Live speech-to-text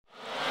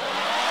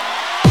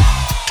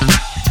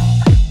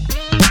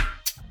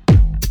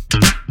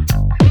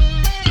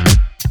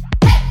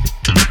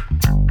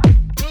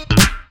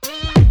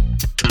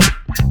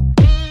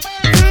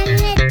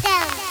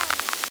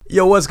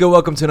Yo, what's good?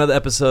 Welcome to another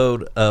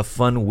episode of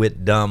Fun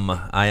with Dumb.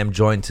 I am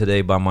joined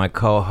today by my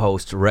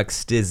co-host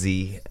Rex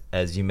Stizzy,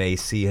 as you may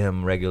see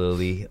him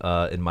regularly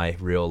in my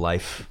real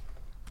life.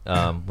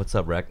 What's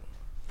up, Rec?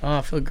 Oh,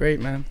 I feel great,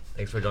 man.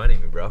 Thanks for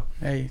joining me, bro.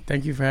 Hey,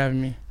 thank you for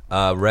having me.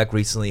 Rec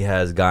recently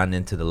has gotten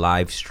into the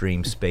live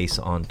stream space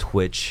on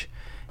Twitch,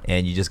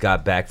 and you just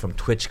got back from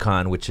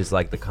TwitchCon, which is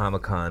like the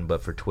Comic-Con,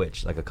 but for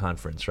Twitch, like a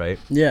conference, right?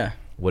 Yeah.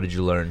 What did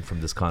you learn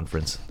from this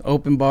conference?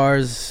 Open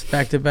bars,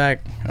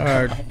 back-to-back,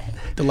 are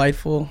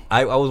delightful.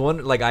 I was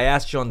wondering, like, I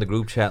asked you on the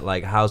group chat,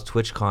 like, how's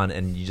TwitchCon,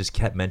 and you just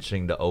kept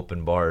mentioning the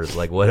open bars.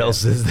 Like, what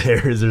else is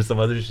there? Is there some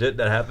other shit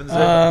that happens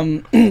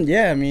there?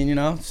 Yeah, I mean, you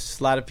know, just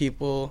a lot of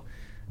people,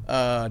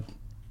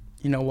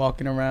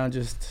 walking around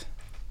just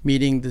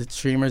meeting the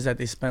streamers that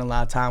they spend a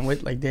lot of time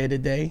with, like, day to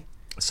day.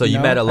 So you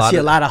met a lot. I see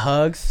a lot of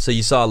hugs. So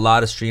you saw a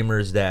lot of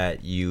streamers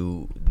that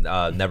you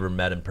never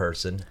met in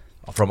person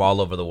from all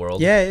over the world.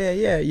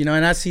 Yeah. You know,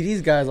 and I see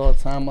these guys all the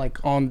time,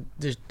 like on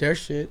their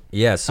shit.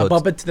 Yeah, so I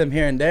bump into them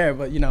here and there,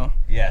 but you know.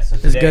 Yeah, so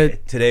it's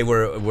good. Today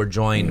we're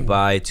joined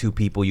by two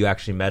people you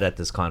actually met at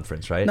this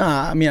conference, right?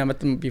 Nah, I mean I met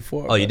them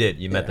before. Oh, you did.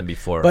 You met them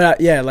before.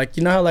 But yeah, like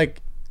you know how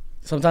like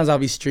sometimes I'll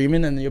be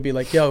streaming and you'll be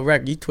like, "Yo,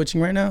 Rec, you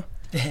twitching right now?"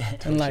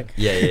 And like,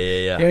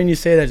 yeah. Hearing you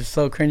say that is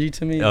so cringy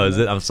to me. Oh, is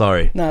it? I'm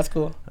sorry. Nah, it's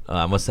cool.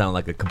 I must sound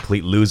like a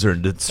complete loser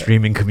in the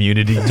streaming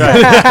community.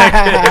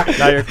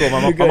 No, you're cool.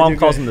 My mom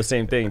calls them the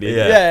same thing, dude.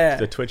 Yeah.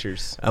 The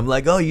Twitchers. I'm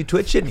like, oh, you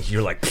twitching?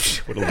 You're like,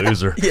 what a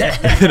loser. Yeah.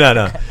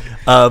 No.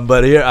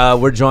 But here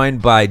we're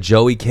joined by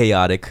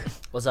JoeyKaotyk.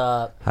 What's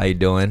up? How you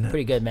doing?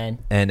 Pretty good, man.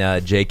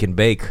 And Jake and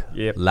Bake.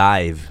 Yep.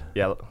 Live.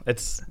 Yeah,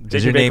 it's.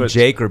 Is your name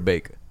Jake or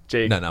Bake?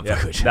 Jake. No, I'm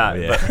fucking with you. Nah,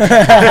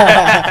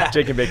 Yeah. but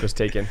Jake and Bake was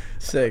taken.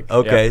 Sick.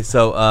 Okay, Yeah.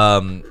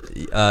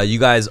 so you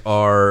guys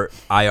are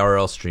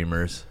IRL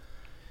streamers.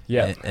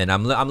 Yeah. And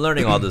I'm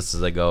learning all this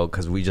as I go,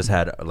 because we just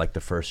had like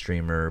the first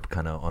streamer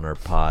kind of on our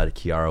pod.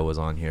 Kiara was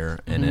on here,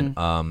 and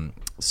then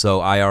so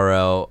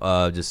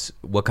IRL, just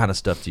what kind of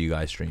stuff do you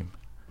guys stream?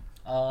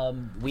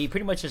 We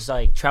pretty much just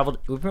like travel.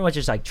 We pretty much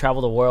just like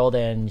travel the world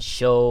and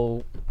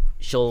show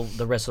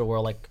the rest of the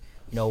world, like,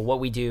 you know, what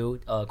we do,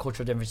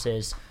 cultural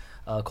differences,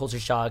 culture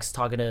shocks,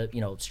 talking to,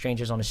 you know,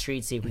 strangers on the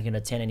street, see if we can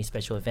attend any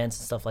special events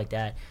and stuff like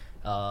that.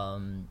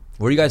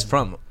 Where are you guys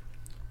from?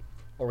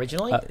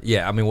 Originally?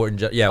 Yeah, I mean,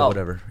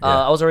 whatever.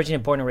 Yeah. I was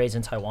originally born and raised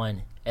in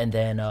Taiwan, and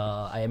then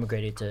I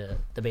immigrated to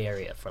the Bay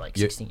Area for like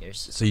 16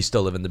 years. So you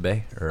still live in the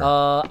Bay? Or?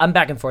 I'm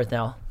back and forth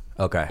now.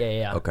 Okay.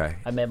 Yeah. Okay.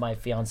 I met my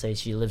fiance.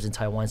 She lives in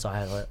Taiwan, so I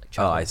have a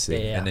Oh, I see.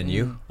 Yeah. And then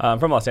you? I'm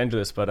from Los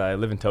Angeles, but I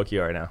live in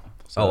Tokyo right now.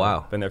 So Oh,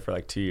 wow. Been there for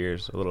like 2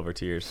 years, a little over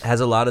 2 years.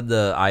 Has a lot of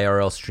the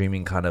IRL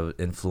streaming kind of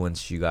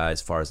influenced you guys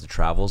as far as the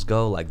travels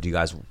go? Like, do you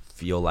guys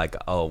feel like,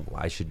 oh,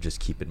 I should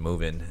just keep it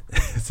moving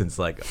since,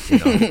 like, you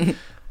know...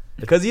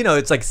 Because, you know,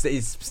 it's like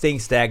it's staying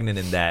stagnant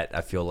in that. I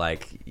feel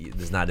like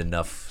there's not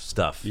enough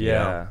stuff. You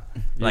know?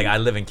 Like, I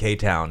live in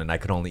K-Town, and I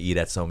could only eat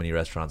at so many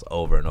restaurants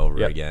over and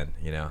over again,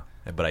 you know?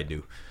 But I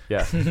do.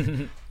 Yeah.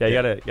 Yeah,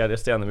 you gotta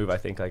stay on the move. I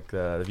think, like,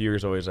 the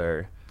viewers always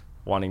are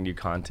wanting new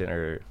content,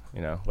 or,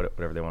 you know,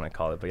 whatever they want to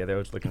call it. But, yeah, they're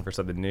always looking for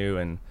something new.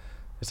 And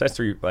it's nice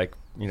to, like,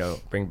 you know,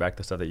 bring back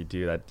the stuff that you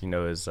do that, you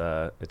know, is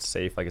it's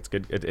safe. Like, it's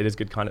good. It is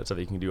good content, stuff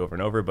that you can do over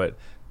and over. But,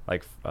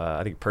 like,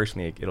 I think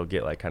personally it'll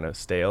get like kind of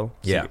stale.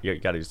 So yeah, you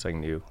got to do something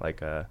new,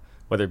 like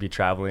whether it be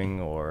traveling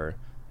or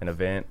an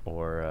event,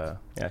 or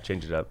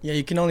change it up. Yeah,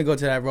 you can only go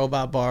to that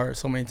robot bar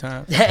so many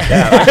times.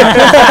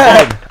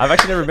 I've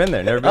actually never been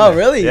there. Oh,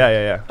 really?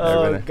 Yeah.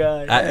 Oh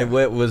god.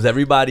 Was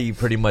everybody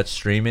pretty much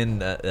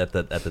streaming at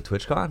the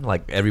TwitchCon?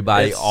 Like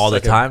everybody It's all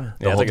like the time?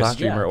 Yeah, it's like time? a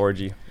streamer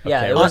orgy.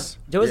 Yeah, it cameras.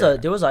 was.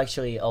 There was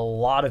actually a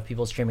lot of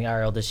people streaming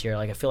IRL this year.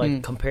 Like, I feel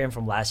like comparing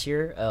from last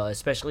year,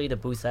 especially the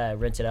booth that I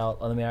rented out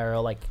on the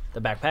IRL, like the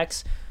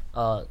backpacks,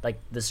 like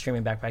the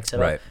streaming backpack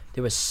setup. Right.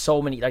 There was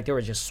so many. Like, they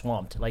were just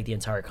swamped, like the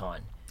entire con.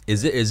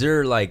 Is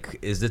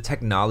the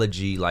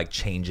technology like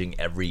changing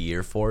every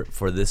year for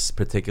this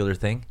particular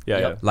thing?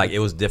 Yeah. Like, it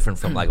was different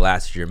from like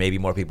last year. Maybe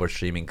more people are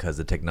streaming because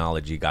the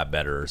technology got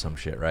better or some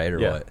shit, right? Or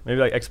what?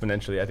 Maybe like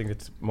exponentially. I think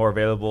it's more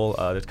available.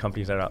 There's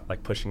companies that are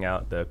like pushing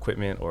out the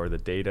equipment or the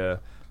data,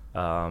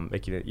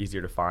 making it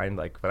easier to find.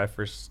 Like, when I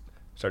first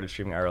started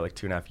streaming IRL like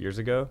 2.5 years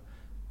ago,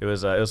 it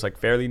was like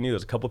fairly new.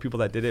 There's a couple people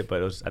that did it, but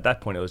it was, at that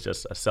point, it was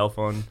just a cell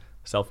phone,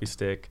 selfie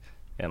stick,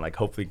 and like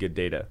hopefully good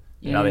data.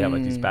 Now they have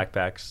like these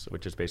backpacks,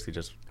 which is basically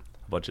just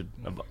a bunch of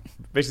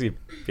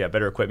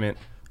better equipment,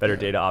 better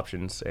data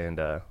options, and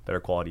better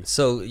quality.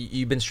 So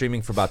you've been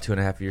streaming for about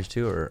 2.5 years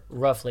too, or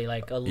Roughly,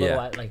 like a little,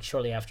 like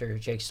shortly after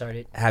Jake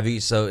started. have you?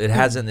 So it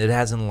hasn't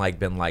like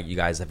been like you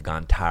guys have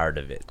gotten tired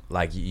of it.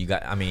 Like you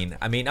got. I mean,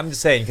 I'm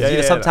just saying,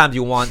 because sometimes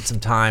you want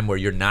some time where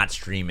you're not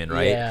streaming,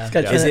 right? Yeah. It's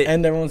got to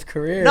end everyone's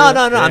career. No.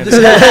 I'm just.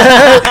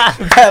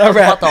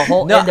 About the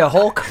whole end their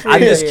whole career.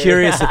 I'm just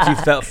curious if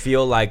you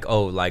feel like,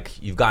 oh,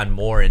 like you've gotten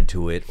more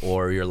into it,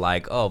 or you're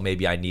like, oh,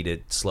 maybe I need to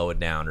slow it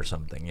down or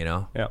something, you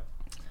know? Yeah.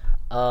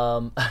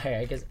 Okay,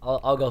 I guess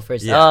I'll go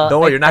first. Yeah.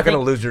 Don't worry, you're not gonna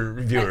lose your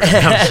viewers.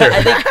 I'm sure.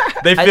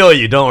 They feel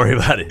you. Don't worry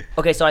about it.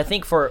 Okay, so I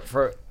think for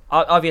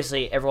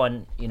obviously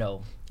everyone, you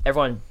know,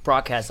 everyone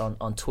broadcasts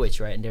on Twitch,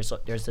 right? And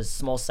there's this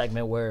small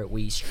segment where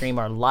we stream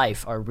our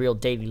life, our real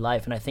daily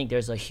life, and I think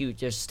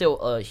there's still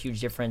a huge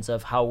difference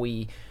of how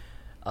we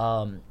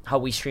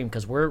stream,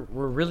 because we're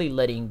really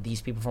letting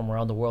these people from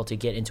around the world to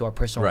get into our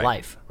personal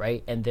life,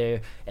 right? And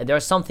there are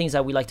some things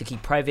that we like to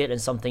keep private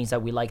and some things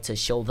that we like to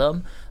show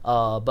them,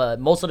 but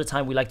most of the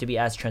time we like to be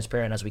as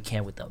transparent as we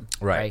can with them,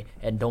 right?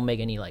 And don't make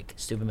any like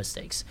stupid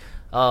mistakes.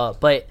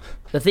 But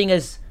the thing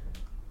is,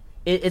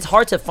 it's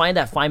hard to find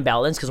that fine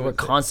balance because we're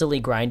constantly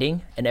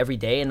grinding and every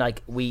day, and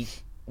like we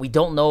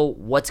don't know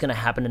what's gonna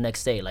happen the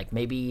next day. Like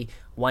maybe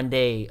one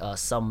day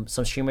some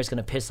streamer's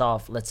gonna piss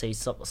off, let's say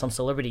some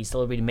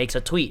celebrity makes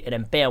a tweet, and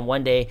then bam,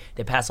 one day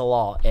they pass a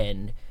law,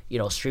 and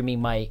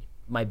streaming might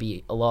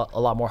be a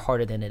lot more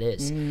harder than it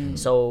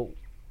is. So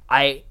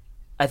I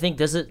think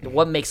this is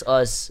what makes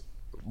us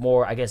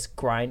more, I guess,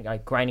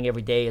 grinding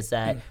every day, is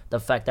that the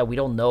fact that we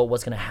don't know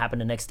what's going to happen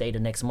the next day, the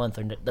next month,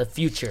 or the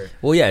future.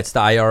 Well, yeah, it's the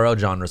IRL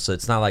genre, so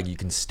it's not like you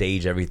can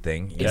stage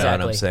everything. You know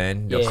what I'm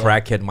saying? Your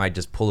crackhead might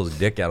just pull his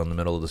dick out in the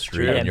middle of the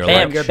street, and you're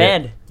bam, like, you're shit.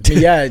 banned.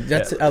 Yeah,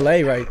 that's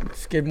LA, right?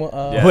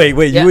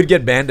 Wait, you would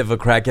get banned if a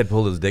crackhead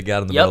pulled his dick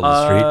out in the middle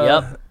of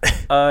the street?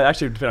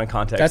 Actually, it depends on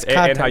context, That's and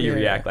how you context,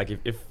 react. Like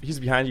if he's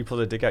behind you,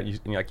 pulls a dick out, you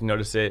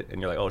notice it, and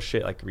you're like, oh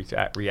shit, like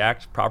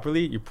react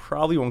properly, you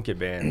probably won't get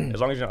banned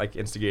as long as you're not like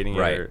instigating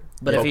it. Or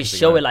but if you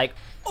show it like,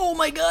 oh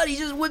my god, he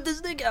just whipped his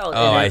dick out.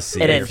 Oh, I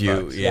see. And if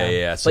you,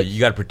 so you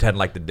got to pretend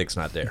like the dick's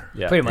not there.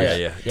 Yeah, pretty much.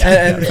 Yeah.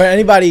 And for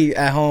anybody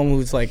at home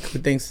who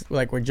thinks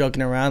like we're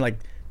joking around, like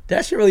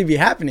that should really be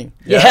happening.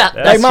 Yeah.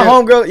 Like my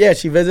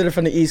homegirl, she visited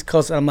from the East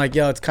Coast, and I'm like,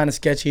 yo, it's kind of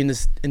sketchy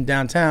in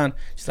downtown.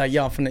 She's like,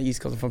 yo, I'm from the East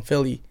Coast, I'm from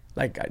Philly.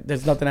 Like,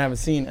 there's nothing I haven't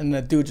seen. And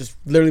the dude just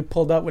literally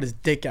pulled up with his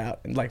dick out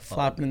and like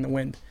flopping in the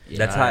wind.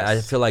 That's how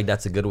I feel like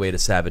that's a good way to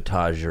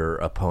sabotage your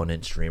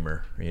opponent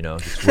streamer.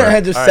 Just wear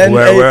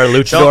a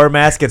luchador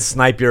mask and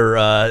snipe your.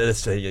 I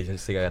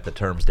think I got the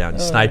terms down.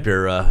 Snipe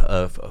your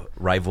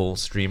rival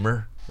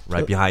streamer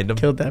right behind him.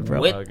 Killed that, bro.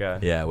 Whip. Okay.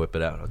 Yeah, whip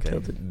it out. Okay,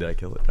 did I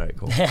kill it? All right,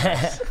 cool.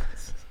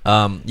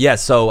 Yeah.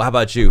 So how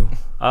about you?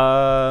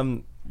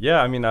 Yeah,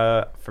 I mean,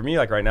 for me,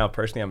 like right now,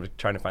 personally, I'm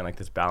trying to find like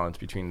this balance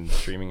between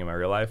streaming and my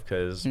real life,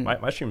 because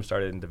my stream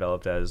started and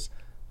developed as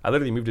I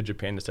literally moved to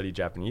Japan to study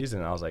Japanese,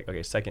 and I was like,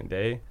 okay, second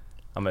day,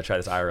 I'm gonna try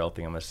this IRL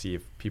thing. I'm gonna see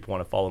if people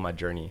want to follow my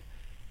journey,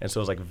 and so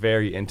it was like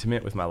very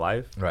intimate with my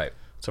life. Right.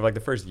 So for like the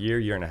first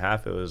year and a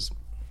half, it was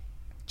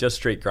just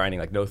straight grinding,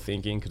 like no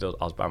thinking, because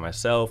I was by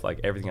myself. Like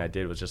everything I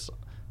did was just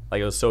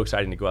like, it was so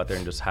exciting to go out there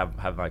and just have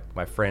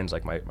my friends,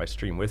 like my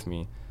stream with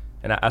me.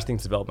 And as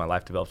things developed, my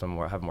life developed,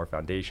 have more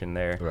foundation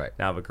there. Right.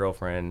 Now I have a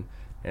girlfriend,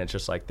 and it's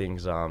just like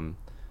things,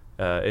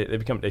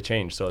 they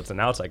change. So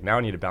now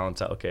I need to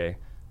balance out, okay,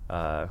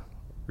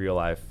 real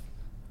life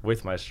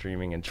with my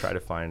streaming, and try to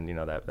find,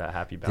 that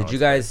happy balance. Did you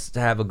guys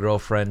have a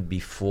girlfriend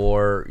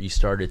before you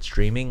started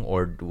streaming,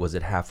 or was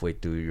it halfway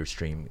through your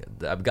stream?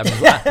 I'm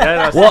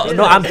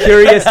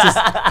curious.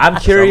 I'm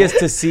curious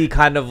to see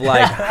kind of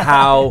like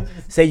how,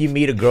 say you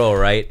meet a girl,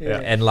 right? Yeah.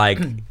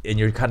 And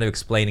you're kind of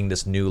explaining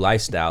this new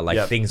lifestyle.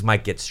 Like things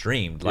might get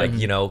streamed, like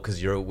because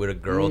you're with a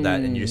girl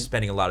and you're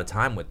spending a lot of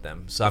time with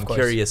them. So I'm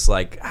curious,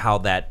 like how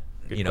that,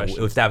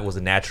 question. if that was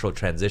a natural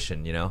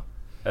transition,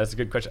 That's a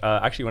good question.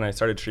 Actually, when I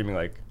started streaming,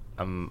 like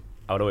I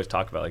would always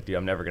talk about like, dude,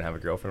 I'm never gonna have a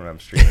girlfriend when I'm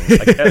streaming.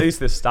 Like at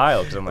least this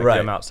style, because I'm like,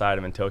 I'm outside,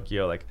 I'm in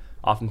Tokyo. Like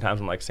oftentimes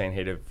I'm like saying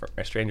hey to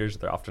strangers.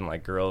 They're often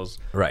like girls.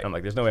 Right. And I'm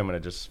like, there's no way I'm gonna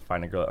just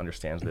find a girl that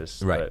understands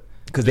this. Right.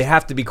 Because they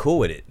have to be cool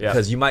with it. Yeah.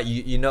 Because you might,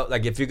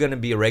 like if you're gonna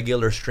be a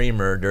regular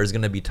streamer, there's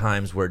gonna be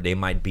times where they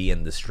might be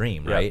in the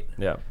stream, right?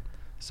 Yeah.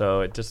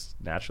 So it just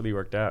naturally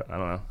worked out. I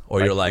don't know.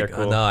 Or you're like,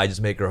 cool. oh, no, I just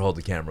make her hold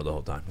the camera the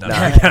whole time. No,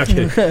 I'm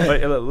kidding.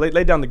 But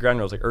lay down the ground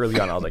rules. Like early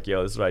on, I was like,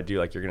 yo, this is what I do.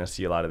 Like you're gonna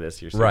see a lot of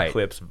this. You're seeing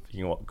clips.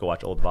 You can go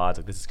watch old VODs.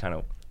 Like this is kind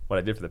of what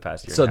I did for the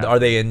past year. So are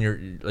they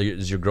in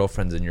is your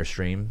girlfriend's in your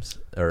streams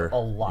or A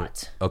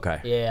lot.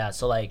 Okay. Yeah.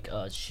 So like,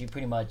 she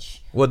pretty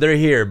much. Well, they're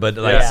here, but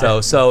like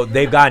so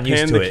they've gotten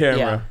used to it. Camera.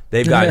 Yeah.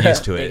 They've gotten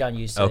used to it. They got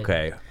used to it.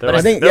 Okay. They're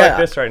like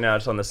this right now,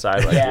 just on the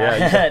side.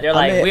 Like, They're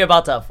like, we're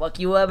about to fuck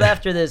you up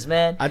after this,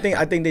 man. I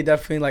think they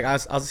definitely, like, I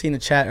was seeing the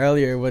chat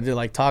earlier where they're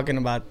like talking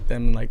about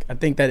them. Like I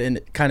think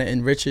that kind of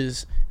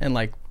enriches and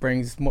like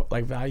brings more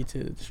like value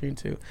to the stream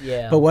too.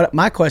 Yeah. But what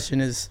my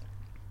question is,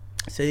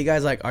 say you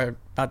guys like are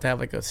about to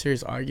have like a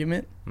serious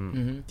argument.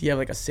 Mm-hmm. Do you have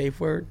like a safe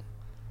word?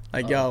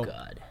 Like Oh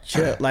God.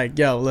 chill, like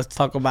yo, let's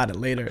talk about it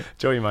later.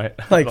 Joey might.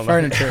 Like I don't know.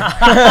 furniture.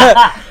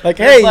 Like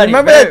hey, funny,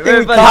 remember very- that thing very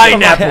we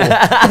funny. talked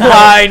about?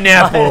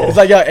 Pineapple. It's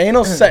like yo,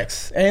 anal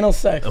sex. Okay. All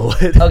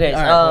right,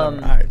 all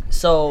right.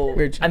 So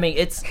Weird. I mean,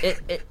 it's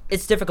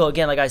difficult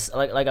again. Like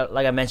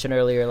I mentioned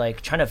earlier,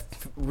 like trying to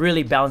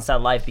really balance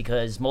that life,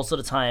 because most of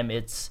the time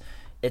it's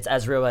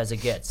as real as it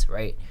gets,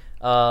 right?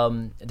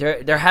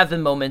 There have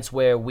been moments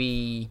where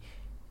we've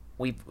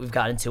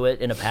gotten to it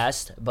in the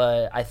past,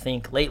 but I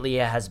think lately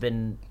it has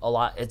been a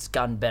lot. It's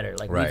gotten better.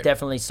 Like we've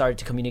definitely started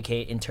to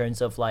communicate in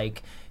terms of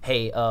like,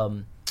 hey,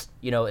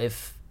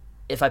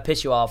 if I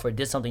piss you off or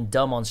did something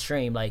dumb on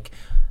stream, like,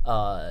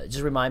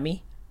 just remind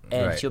me,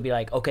 and she'll be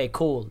like, okay,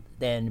 cool.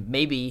 Then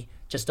maybe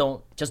just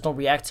don't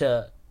react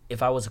to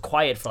if I was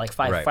quiet for like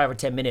five or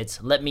 10 minutes.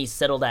 Let me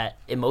settle that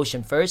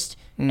emotion first,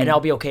 and I'll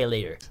be okay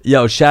later.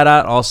 Yo, shout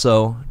out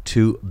also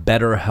to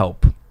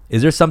BetterHelp.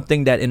 Is there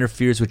something that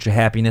interferes with your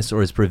happiness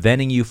or is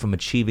preventing you from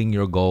achieving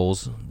your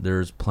goals?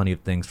 There's plenty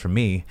of things for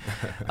me.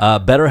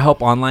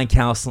 BetterHelp online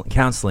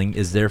counseling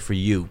is there for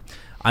you.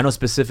 I know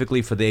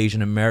specifically for the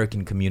Asian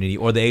American community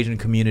or the Asian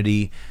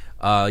community,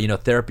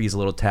 therapy is a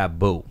little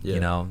taboo. Yeah. You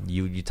know,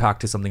 you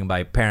talk to something about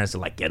your parents,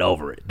 they're like, get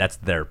over it. That's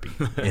therapy.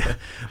 Yeah.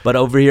 But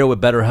over here with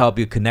BetterHelp,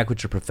 you connect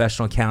with your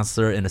professional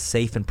counselor in a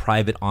safe and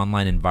private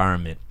online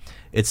environment.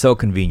 It's so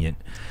convenient.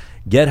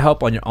 Get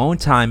help on your own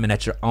time and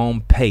at your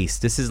own pace.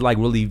 This is like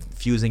really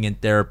fusing in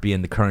therapy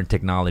and the current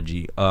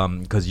technology,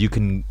 because you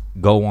can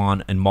go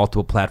on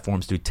multiple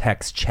platforms through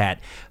text, chat,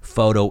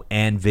 photo,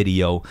 and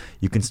video.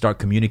 You can start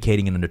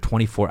communicating in under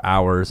 24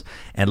 hours.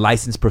 And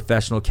licensed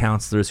professional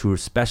counselors who are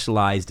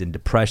specialized in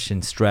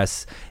depression,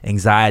 stress,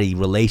 anxiety,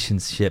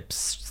 relationships,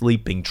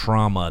 sleeping,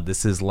 trauma.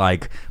 This is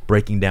like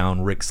breaking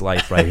down Rick's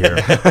life right here.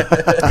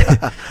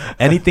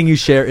 Anything you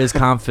share is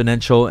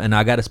confidential, and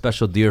I got a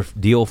special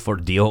special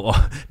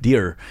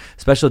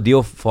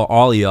deal for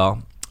all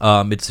y'all.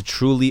 It's a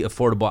truly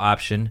affordable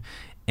option.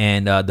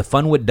 And the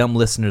Fun with Dumb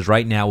listeners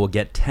right now will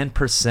get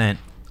 10%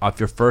 off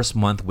your first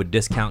month with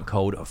discount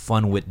code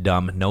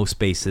FUNWITHDUMB, no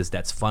spaces.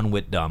 That's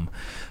FUNWITHDUMB.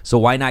 So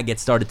why not get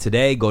started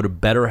today? Go to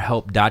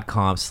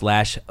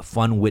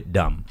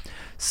betterhelp.com/funwithdumb.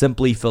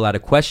 Simply fill out a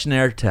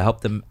questionnaire to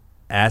help them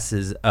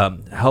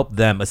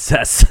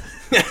assess.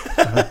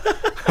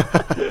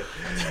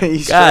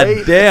 God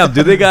damn,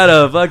 do they got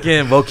a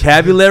fucking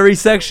vocabulary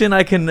section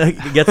I can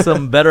get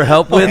some better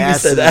help with?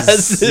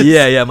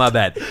 Yeah, my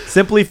bad.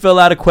 Simply fill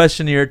out a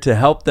questionnaire to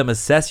help them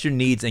assess your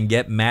needs and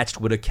get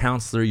matched with a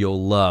counselor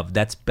you'll love.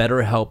 That's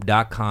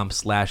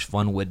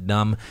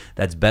betterhelp.com/funwithdumb.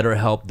 That's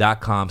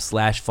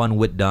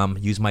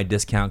betterhelp.com/funwithdumb. Use my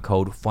discount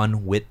code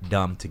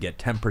FUNWITHDUMB to get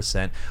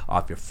 10%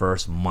 off your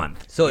first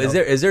month. So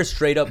is there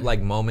straight up like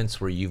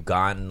moments where you've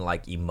gotten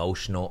like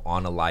emotional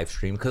on a live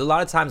stream? Because a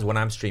lot of times when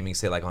I'm streaming,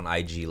 say like on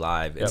IG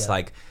Live, it's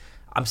like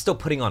I'm still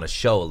putting on a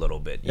show a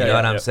little bit. You know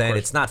what I'm saying?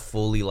 It's not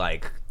fully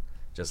like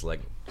just let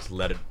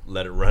it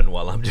run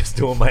while I'm just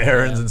doing my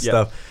errands and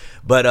stuff.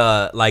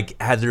 But like,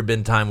 has there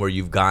been time where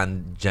you've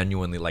gone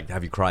genuinely like,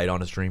 have you cried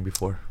on a stream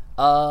before?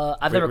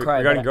 I've never cried.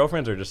 Regarding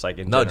girlfriends or just like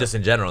in general? No, just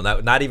in general.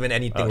 Not even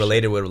anything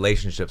related with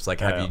relationships. Like,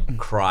 have you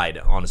cried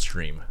on a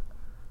stream?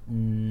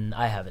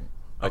 I haven't.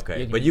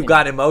 Okay, but you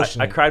got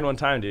emotional. I cried one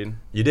time, dude.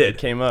 You did? It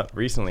came up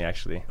recently,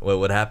 actually.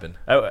 What happened?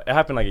 It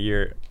happened like a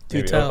year,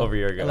 maybe over a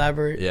year ago.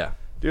 Elaborate. Yeah.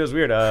 Dude, it was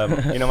weird.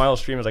 My whole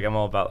stream is like I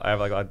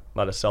have like a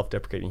lot of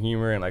self-deprecating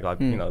humor, and like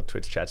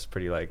Twitch chat's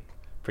pretty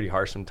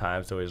harsh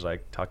sometimes. So always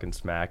like talking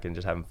smack and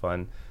just having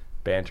fun,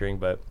 bantering.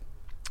 But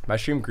my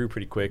stream grew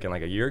pretty quick, and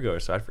like a year ago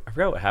or so, I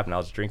forgot what happened. I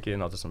was drinking,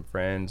 I was with some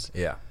friends.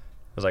 Yeah.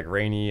 It was like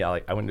rainy.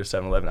 I went to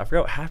 7-Eleven. I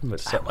forgot what happened,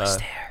 but I was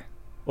there.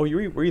 Oh,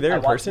 were you there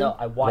in person? No,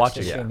 I watched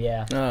the stream.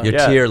 Yeah. Your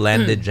tear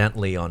landed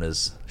gently on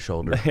his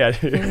shoulder. Yeah.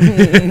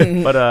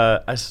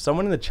 But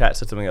someone in the chat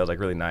said something that was like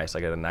really nice.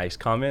 Like a nice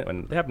comment,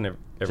 and they happen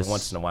every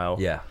once in a while.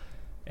 Yeah.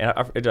 And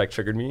it like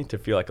triggered me to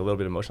feel like a little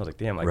bit emotional. I was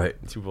like, damn,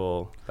 like these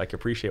people like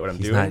appreciate what I'm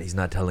doing. He's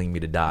not telling me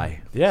to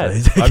die. Yeah.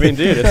 So I mean,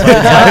 dude, it's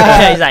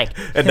Yeah, he's like,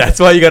 and that's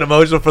why you got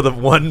emotional for the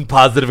one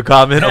positive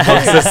comment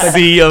amongst the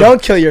sea of.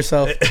 Don't kill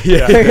yourself.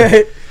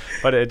 yeah.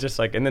 But it just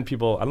like, and then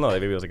people, I don't know,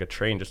 maybe it was like a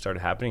train just started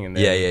happening, and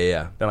then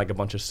then like a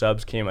bunch of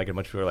subs came, like a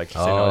bunch of people were like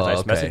saying all these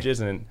nice messages,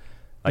 and then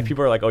like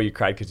people are like, oh, you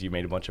cried because you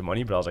made a bunch of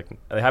money, but I was like,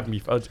 it happened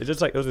before. It's just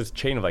like, it was this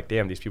chain of like,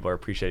 damn, these people are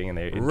appreciating and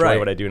they enjoy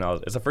what I do, and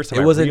it's the first time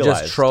it I wasn't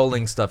realized. just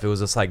trolling stuff. It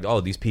was just like,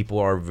 oh, these people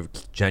are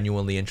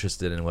genuinely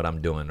interested in what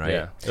I'm doing,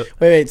 right? Yeah.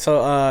 Wait.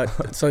 So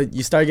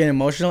you started getting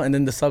emotional, and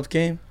then the subs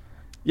came.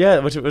 Yeah,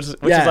 which is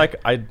like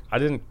I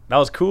didn't. That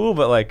was cool,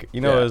 but like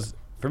it was.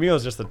 For me, it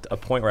was just a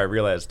point where I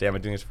realized, damn,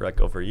 I'm doing this for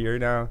like over a year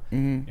now,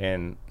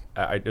 and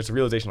it's a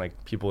realization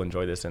like people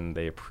enjoy this and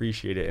they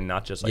appreciate it, and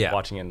not just like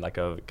watching it like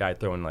a guy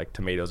throwing like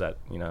tomatoes at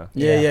on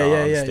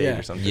stage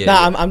or something.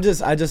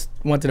 I just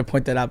wanted to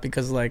point that out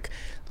because like,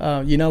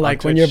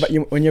 like when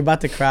you're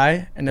about to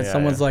cry and then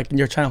someone's like,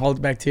 you're trying to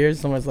hold back tears,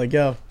 someone's like,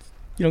 yo,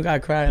 you don't gotta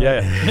cry. Yeah.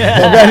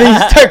 And then you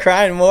start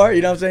crying more.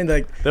 You know what I'm saying?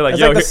 Like, they're like,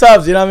 it's like the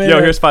subs. You know what I mean? Yo,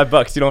 like, here's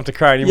 $5. You don't have to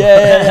cry anymore.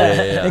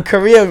 Yeah. In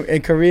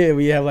Korea,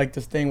 we have like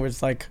this thing where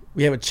it's like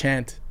we have a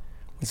chant.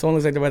 When someone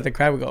looks like they're about to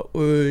cry, we go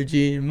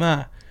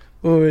Ujima,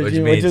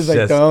 Ujima, which is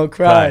like don't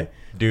cry.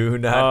 Do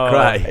not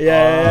cry.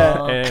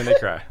 Yeah. And they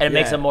cry. And it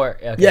makes them more.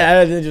 Okay.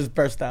 Yeah, and they just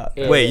burst out.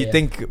 Wait, you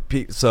think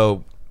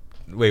so?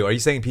 Wait, are you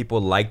saying people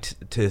liked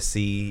to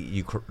see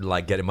you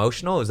like get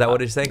emotional? Is that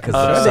what you're saying? Because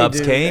the subs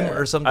came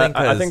or something?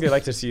 I think they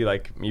like to see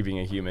like me being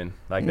a human.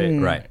 Like they,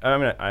 right. I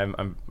mean,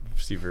 I'm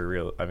super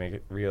real. I make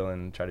it real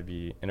and try to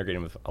be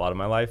integrated with a lot of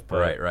my life.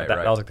 But right.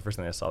 That was like the first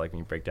thing I saw. Like when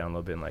you break down a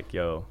little bit and like,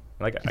 yo,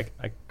 like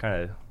I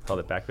kind of held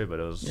it back a bit, but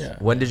it was. Yeah.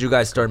 When did you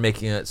guys start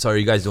making it? So are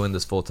you guys doing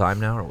this full time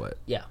now or what?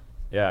 Yeah.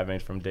 Yeah, I mean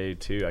from day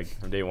 2,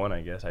 from day 1,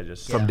 I guess I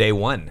just From day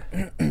one.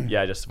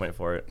 yeah, I just went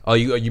for it. Oh,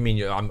 you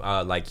mean I'm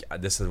like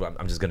this is what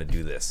I'm just gonna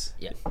do this.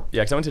 Yeah.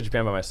 Yeah, because I went to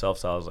Japan by myself,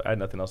 so I had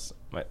nothing else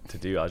to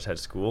do. I just had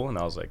school, and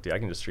I was like, dude, I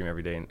can just stream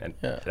every day. And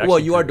Yeah. it Well,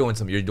 actually you are turned- doing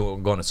something. You're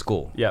going to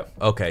school. Yeah.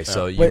 Okay,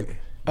 so Wait, you're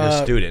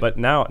a student. But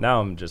now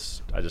I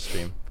just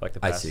stream for like the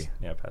I past see.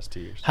 past 2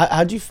 years.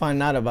 How'd you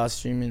find out about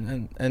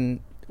streaming and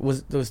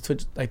was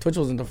Twitch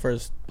wasn't the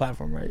first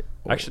platform, right?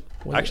 Or was it?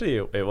 Actually,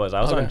 it was.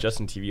 I was Okay. on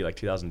Justin TV like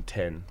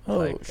 2010. Oh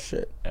like,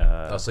 shit.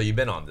 oh, so you've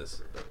been on this.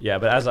 Yeah,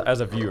 but as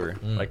a viewer,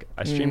 like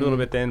I streamed a little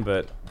Mm. bit then,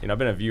 but I've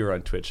been a viewer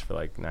on Twitch for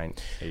like 9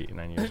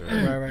 years. Or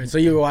whatever. Right. So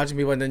you were watching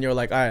people and then you're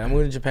like, all right, I'm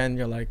going to Japan. And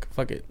you're like,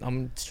 fuck it, I'm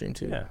gonna stream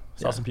too. Yeah,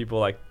 saw some people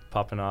like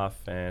popping off,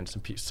 and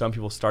some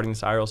people starting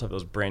this IRL stuff. It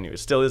was brand new. It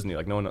still is new.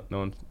 Like no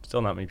one,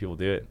 still not many people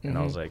do it. And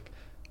I was like,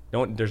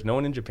 there's no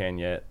one in Japan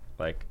yet.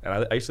 Like,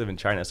 and I used to live in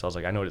China, so I was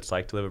like, I know what it's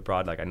like to live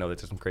abroad. Like, I know that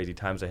there's some crazy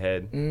times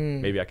ahead.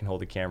 Maybe I can hold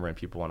the camera and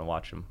people want to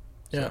watch them.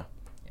 Yeah.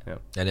 Yeah.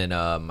 And then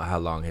how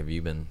long have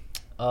you been?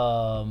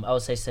 I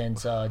would say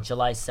since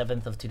July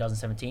 7th of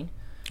 2017.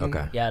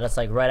 Okay. Yeah, that's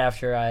like right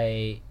after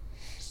I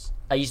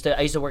used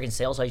to work in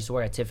sales. So I used to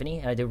work at Tiffany,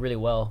 and I did really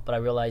well. But I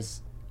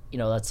realized,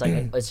 that's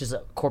like it's just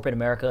corporate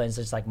America, and it's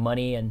just like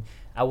money, and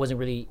I wasn't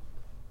really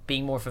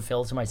being more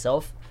fulfilled to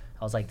myself.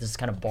 I was like, this is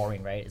kind of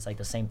boring, right? It's like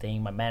the same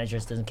thing. My manager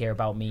doesn't care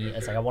about me.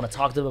 It's like I want to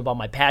talk to them about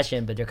my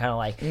passion, but they're kind of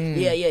like,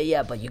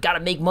 yeah, but you got to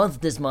make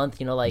this month,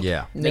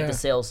 make the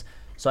sales.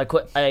 So I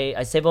quit.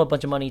 I saved up a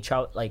bunch of money.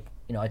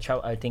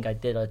 I think I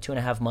did a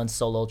 2.5 months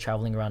solo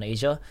traveling around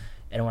Asia,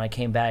 and when I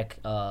came back,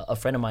 a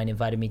friend of mine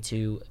invited me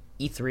to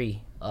E3,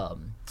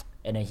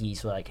 and then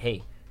he's like,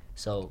 hey,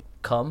 so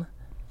come,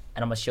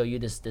 and I'm gonna show you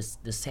this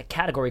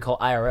category called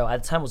IRL.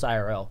 At the time, it was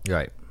IRL.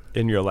 Right.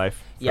 In real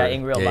life. Yeah,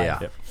 in real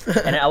life. Yeah.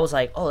 And I was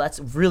like, oh, that's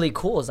really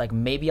cool. It's like,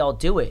 maybe I'll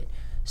do it.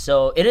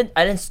 So I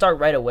didn't start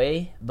right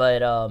away, but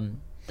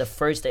the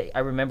first day, I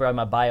remember on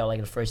my bio, like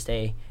the first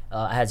day,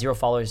 I had 0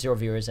 followers, 0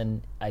 viewers,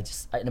 and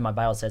in my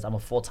bio it says I'm a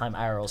full-time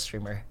IRL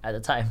streamer at the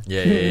time.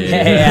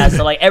 Yeah.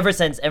 So like ever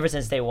since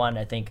day one,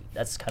 I think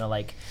that's kind of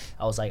like,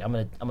 I was like, I'm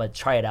gonna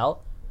try it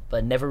out,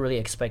 but never really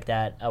expect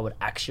that I would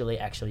actually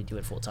do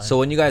it full-time. So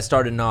when you guys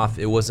started off,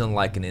 it wasn't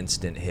like an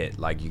instant hit.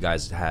 Like you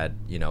guys had,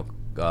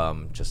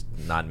 just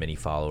not many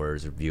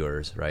followers or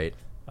viewers, right?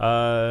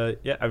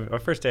 Yeah. My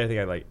first day, I think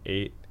I had like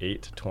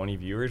 8 to 20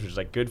 viewers, which is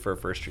like good for a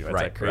first stream. That's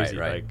like crazy.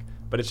 Right. Like,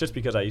 but it's just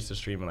because I used to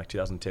stream in like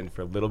 2010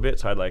 for a little bit,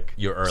 so I had like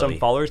You're early. some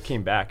followers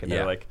came back and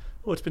they're like,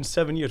 oh, it's been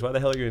 7 years. Why the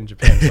hell are you in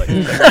Japan? It's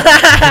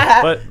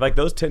like, but like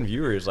those 10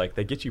 viewers, like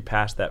they get you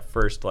past that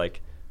first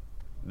like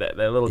that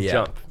little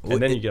jump,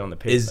 and then you get on the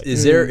page.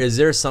 Is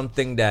there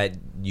something that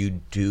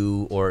you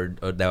do or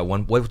that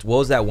one? What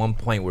was that one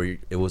point where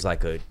it was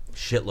like a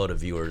shitload of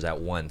viewers at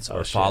once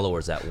or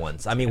followers at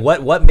once? I mean,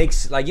 what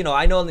makes I know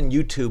on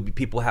YouTube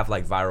people have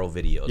like viral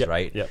videos,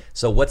 right? Yep.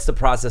 So what's the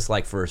process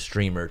like for a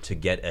streamer to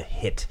get a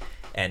hit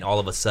and all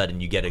of a sudden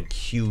you get a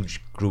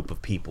huge group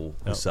of people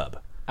who sub?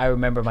 I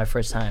remember my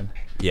first time.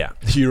 Yeah,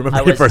 you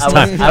remember your first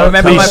time. I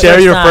remember Please my share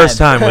first your time. first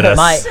time with us.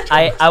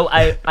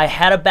 I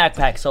had a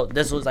backpack. So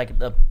this was like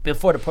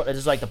this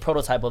was like the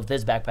prototype of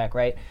this backpack,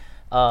 right?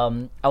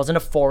 I was in a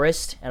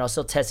forest and I was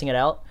still testing it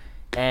out,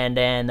 and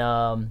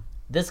then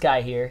this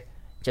guy here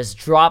just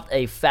dropped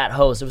a fat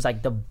host. It was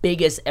like the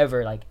biggest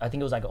ever. Like I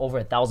think it was like over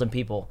 1,000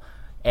 people.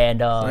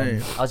 And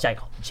I was like,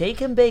 Jay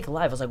can bake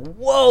live. I was like,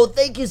 whoa,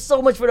 thank you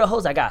so much for the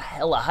host. I got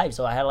hella hype.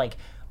 So I had like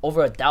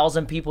over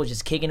 1,000 people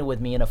just kicking it with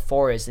me in a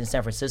forest in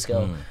San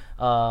Francisco.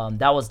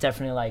 That was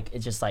definitely like, it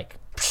just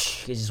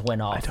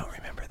went off. I don't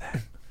remember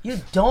that. You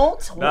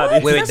don't? Nah,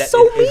 What? Wait, That's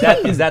so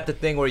weird. is that the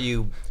thing where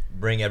you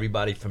bring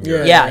everybody from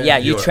your Yeah,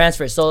 you your-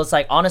 transfer. So it's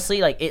like,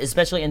 honestly, like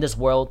especially in this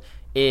world,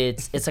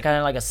 it's a kind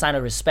of like a sign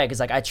of respect.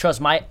 It's like I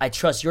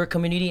trust your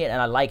community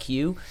and I like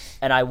you,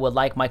 and I would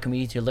like my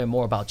community to learn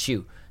more about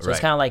you. So it's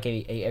Right. kind of like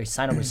a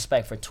sign of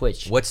respect for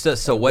Twitch. What's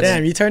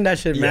Damn, you turned that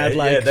shit mad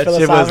like that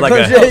shit was like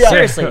philosophical shit,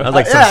 Seriously. That was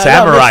like some Yeah, that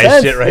samurai makes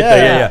sense. shit right Yeah.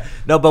 there. Yeah.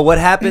 No, but what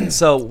happens?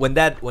 So when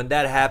that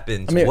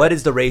happens, I mean- what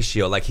is the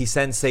ratio? Like he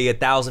sends say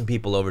 1,000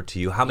 people over to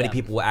you. How many Yeah.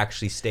 people will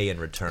actually stay in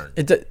return?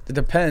 It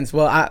depends.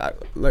 Well, I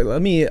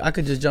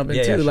could just jump in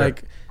Yeah, too. yeah, sure.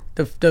 Like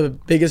the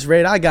biggest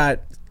rate I got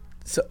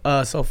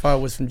so far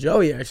was from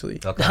Joey actually.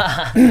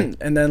 Okay.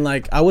 And then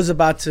like I was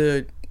about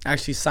to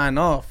actually sign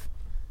off,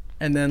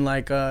 and then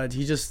like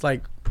he just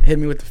like hit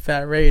me with the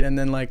fat rate, and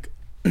then like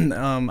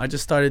I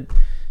just started,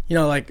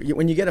 like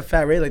when you get a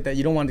fat rate like that,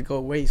 you don't want to go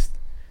waste,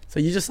 so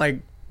you just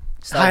like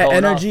Start high going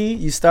energy.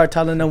 You start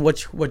telling them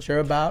what you're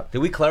about. Did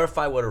we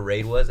clarify what a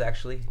raid was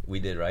actually? We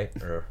did, right?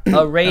 Or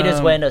A raid is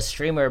when a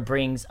streamer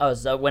brings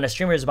when a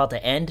streamer is about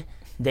to end,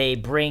 they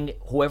bring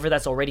whoever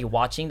that's already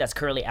watching that's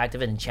currently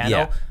active in the channel.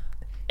 Yeah.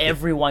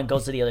 Everyone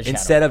goes to the other channel.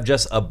 instead of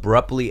just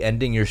abruptly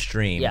ending your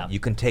stream, Yeah. you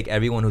can take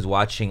everyone who's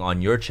watching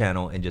on your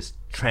channel and just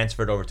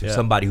transfer it over to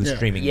somebody who's Yeah.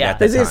 streaming Yeah. at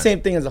the Basically time. the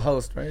same thing as a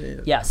host, right?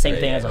 Yeah, same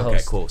thing as a Okay,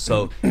 host. cool.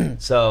 So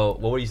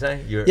what were you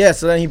saying? Yeah.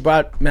 So then he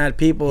brought mad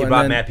people. He and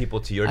brought then mad people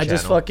to your I channel.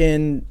 just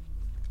fucking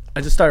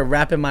I just started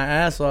rapping my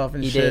ass off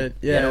and He shit.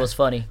 did. Yeah, and it was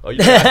funny. Oh,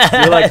 you're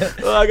like,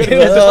 oh, I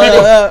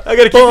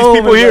gotta keep these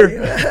people here.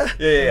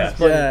 Yeah.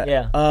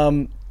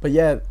 But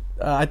yeah,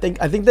 I think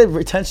the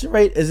retention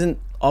rate isn't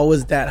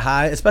always that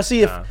high,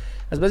 especially if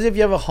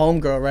you have a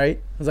homegirl,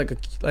 right? It's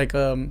like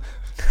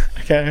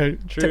okay,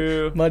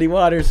 True. Muddy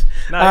waters.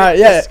 Nah,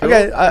 yeah. cool.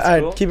 Okay.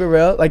 Cool. Keep it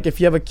real. Like if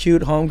you have a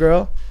cute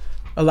homegirl,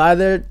 a lot of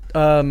their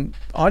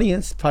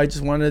audience probably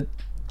just want to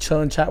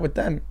chill and chat with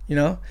them, you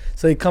know.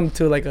 So they come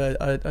to like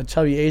a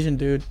chubby Asian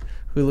dude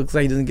who looks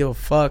like he doesn't give a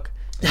fuck.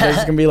 And they're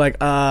just gonna be like,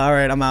 all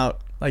right, I'm out.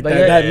 Like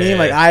that meme,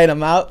 like, all right,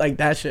 I'm out. Like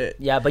that shit.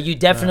 Yeah, but you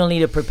definitely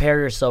need to prepare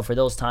yourself for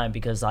those times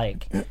because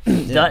like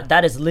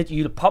that is lit.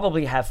 You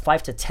probably have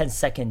 5 to 10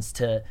 seconds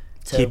to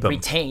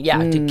retain,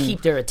 to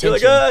keep their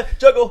attention. You're like,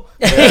 juggle.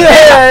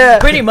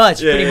 Pretty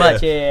much.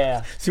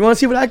 Yeah. So you want to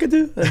see what I could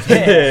do?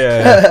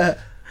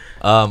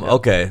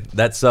 Okay,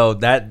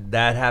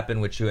 that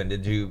happened with you, and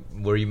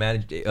were you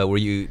able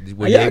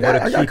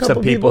to keep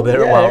some people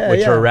there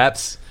with your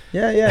reps?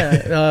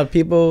 Yeah.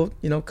 People,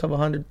 a couple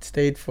hundred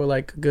stayed for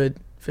like a good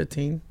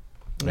 15.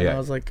 And I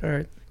was like, all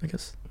right, I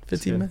guess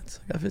 15 minutes.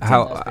 I got 15.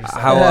 How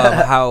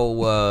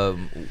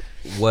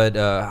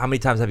many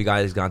times have you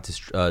guys gone to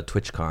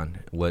TwitchCon?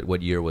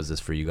 What year was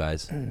this for you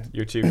guys?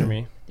 Year 2 for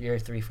me. Year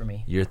 3 for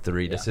me. Year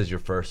 3. This is your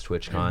first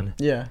TwitchCon.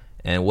 Yeah.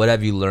 And what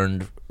have you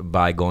learned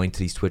by going to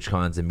these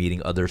TwitchCons and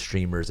meeting other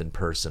streamers in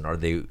person? Are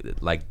they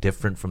like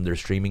different from their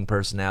streaming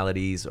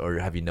personalities, or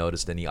have you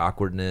noticed any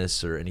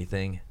awkwardness or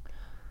anything?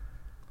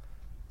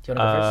 Do you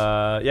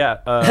want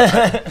to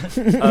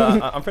go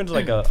first? I'm friends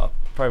with like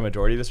probably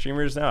majority of the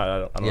streamers now.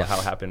 I don't know how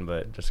it happened,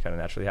 but just kind of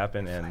naturally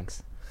happened. And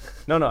Thanks.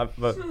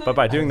 but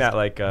by doing that,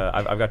 like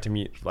I've got to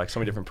meet like so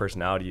many different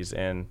personalities,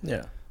 and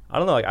I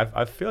don't know, like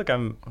I feel like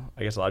I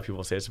guess a lot of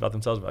people say this about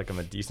themselves, but like I'm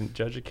a decent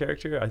judge of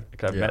character.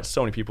 I've met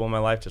so many people in my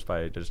life just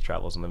by just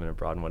travels and living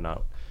abroad and whatnot,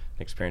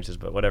 and experiences.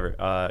 But whatever.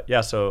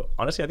 So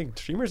honestly, I think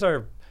streamers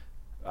are.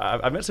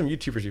 I've met some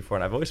YouTubers before,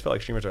 and I've always felt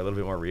like streamers are a little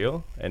bit more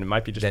real, and it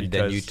might be just than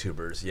because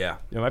YouTubers. Yeah,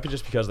 it might be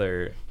just because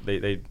they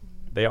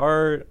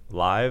are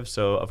live.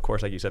 So of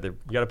course, like you said, you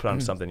got to put on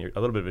something. You're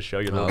a little bit of a show.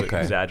 You're a little bit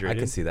exaggerated. I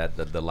can see that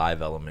the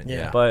live element.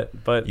 Yeah, but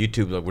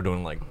YouTube, like, we're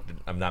doing like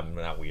I'm not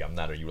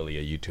really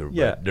a YouTuber.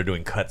 But they're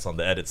doing cuts on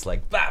the edits,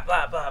 like blah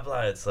blah blah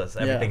blah. It's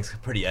everything's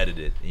pretty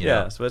edited. You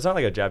know? So it's not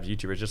like a jab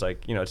YouTuber. It's just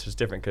like it's just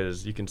different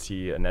because you can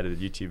see an edited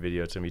YouTube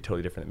video. It's gonna be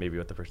totally different than maybe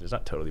what the person is.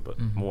 Not totally, but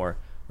more.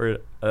 Where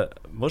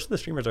most of the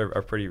streamers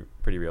are pretty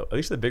real. At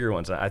least the bigger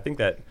ones. I think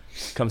that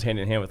comes hand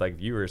in hand with like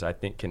viewers. I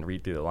think can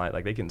read through the line.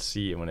 Like they can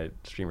see when a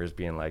streamer is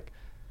being like,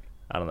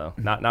 I don't know,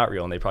 not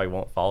real, and they probably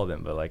won't follow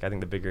them. But like I think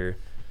the bigger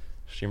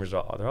streamers they're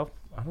all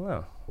I don't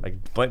know.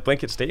 Like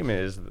blanket statement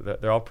is that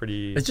they're all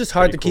pretty. It's just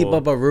hard to cool. keep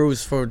up a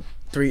ruse for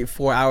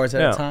 3-4 hours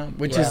at a time,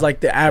 which is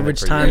like the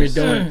average time you're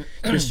doing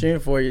your stream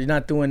for. You're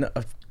not doing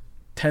a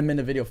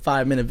 10-minute video,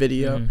 5-minute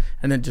video,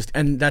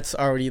 and that's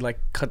already like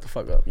cut the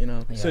fuck up,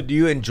 So do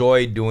you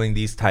enjoy doing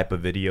these type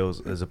of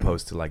videos as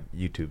opposed to like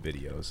YouTube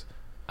videos?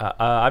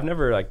 I've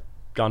never like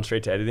gone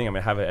straight to editing. I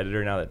have an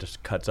editor now that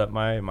just cuts up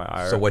my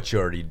IR. So what you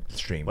already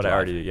streamed? What I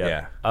already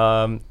if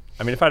I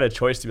had a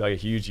choice to be like a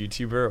huge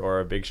YouTuber or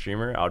a big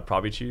streamer, I would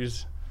probably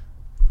choose.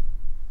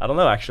 I don't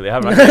know, actually. I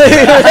haven't.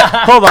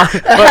 Hold on,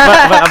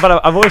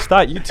 but I've always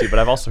thought YouTube, but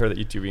I've also heard that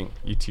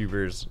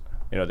YouTubers.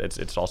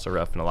 It's also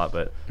rough and a lot,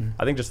 but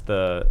I think just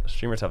the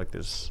streamers have like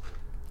this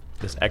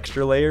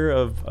extra layer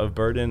of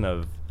burden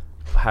of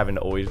having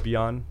to always be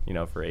on,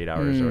 for 8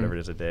 hours or whatever it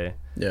is a day.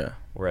 Yeah.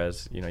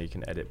 Whereas, you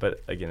can edit,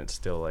 but again, it's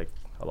still like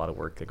a lot of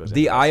work that goes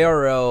into the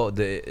IRL,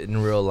 the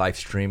in real life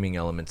streaming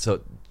element.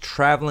 So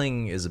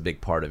traveling is a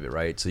big part of it,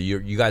 right? So you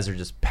guys are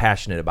just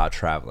passionate about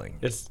traveling.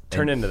 It's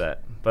turned into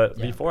that. But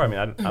before, I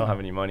don't have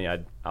any money. I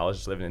was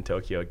just living in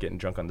Tokyo, getting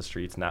drunk on the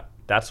streets, and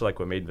that's like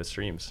what made the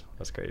streams.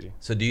 That's crazy.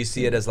 So do you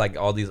see it as like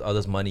all these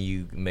others money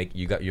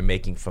you're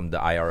making from the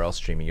IRL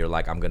streaming? You're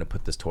like, I'm gonna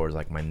put this towards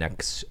like my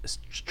next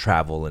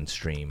travel and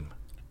stream.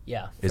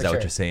 Yeah. Is that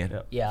what you're saying?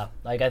 Yeah.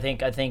 Like I think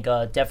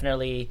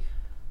definitely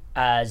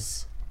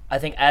as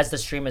the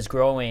stream is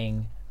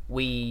growing,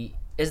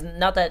 it's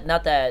not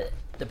that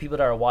the people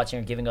that are watching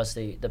are giving us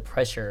the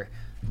pressure,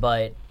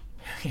 but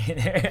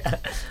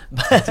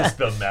just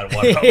spilled mad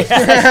water.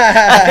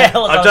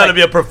 I'm trying to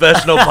be a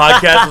professional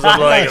podcast. I'm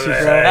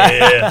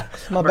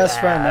like, my best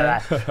friend,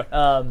 man.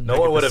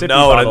 No one would have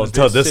known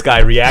until this guy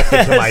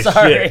reacted to my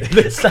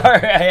shit.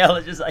 Sorry, I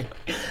was just like,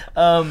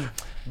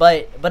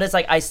 but it's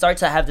like I start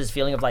to have this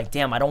feeling of like,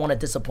 damn, I don't want to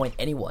disappoint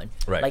anyone.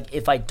 Right. Like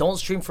if I don't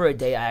stream for a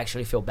day, I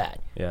actually feel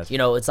bad. Yeah.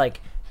 It's like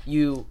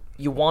you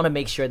want to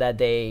make sure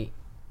that I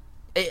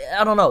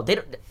don't know. They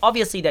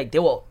obviously like they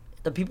will.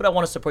 The people that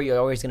want to support you are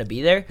always going to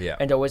be there. Yeah.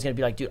 And they're always going to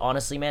be like, dude,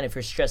 honestly, man, if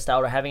you're stressed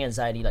out or having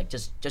anxiety, like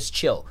just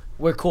chill.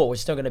 We're cool. We're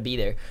still going to be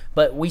there.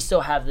 But we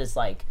still have this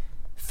like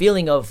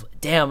feeling of,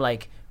 damn,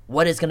 like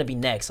what is going to be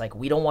next? Like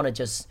we don't want to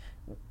just,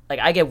 like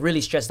I get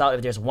really stressed out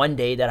if there's one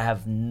day that I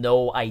have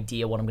no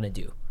idea what I'm going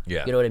to do.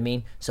 Yeah. You know what I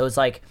mean? So it's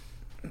like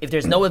if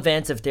there's no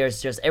events, if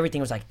there's just everything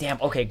was like,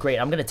 damn, okay, great,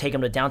 I'm gonna take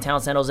them to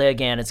downtown San Jose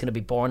again. It's gonna be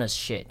boring as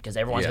shit because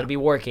everyone's gonna be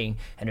working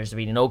and there's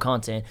gonna be no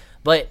content.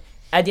 But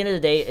at the end of the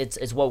day, it's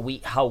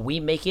how we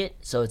make it.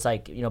 So it's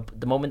like, you know,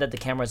 the moment that the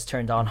camera is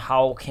turned on,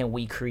 how can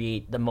we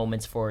create the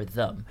moments for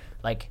them?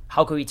 Like,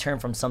 how can we turn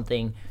from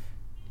something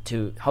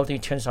to how can we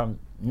turn from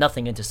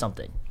nothing into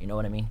something? You know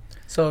what I mean?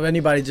 So if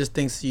anybody just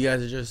thinks you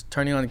guys are just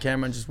turning on the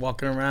camera and just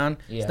walking around,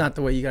 Yeah. it's not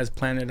the way you guys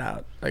plan it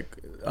out. Like,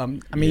 I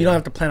mean, you don't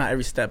have to plan out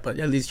every step, but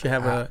at least you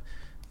have a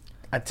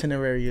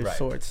itinerary of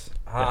sorts.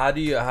 How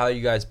do you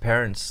guys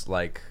parents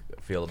like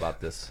feel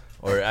about this,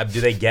 or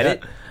do they get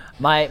it?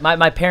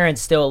 My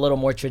parents still a little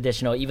more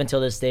traditional. Even till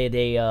this day,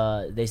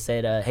 they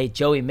said, "Hey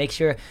Joey, make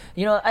sure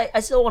you know I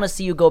still want to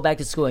see you go back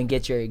to school and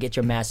get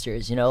your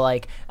master's. You know,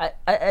 like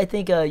I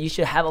think you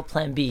should have a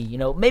plan B. You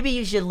know, maybe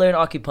you should learn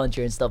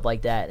acupuncture and stuff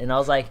like that." And I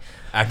was like,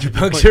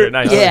 Acupuncture?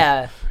 Nice.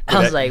 "Yeah." I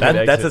was like,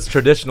 That's as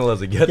traditional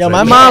as it gets. Yo,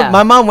 right?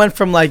 my mom went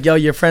from like, yo,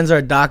 your friends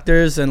are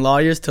doctors and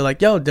lawyers to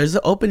like, yo, there's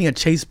an opening at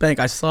Chase Bank.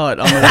 I saw it.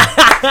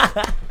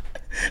 I'm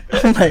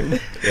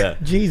like, Yeah.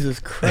 Jesus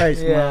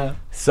Christ, Mom.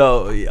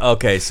 So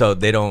okay, so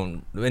they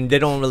don't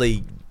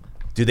really.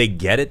 Do they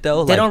get it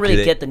though? They Like, don't really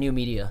do get the new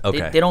media.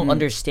 Okay. They don't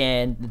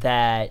understand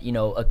that, you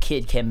know, a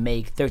kid can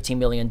make $13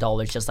 million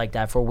just like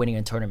that for winning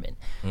a tournament.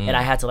 And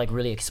I had to like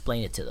really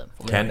explain it to them.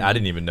 You know what I mean? I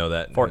didn't even know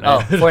that. Fortnite. Oh,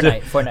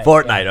 Fortnite.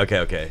 Fortnite. Yeah.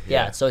 Okay.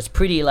 Yeah, so it's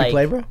pretty like. You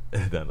play, bro?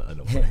 No, I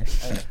don't play.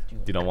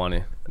 You don't want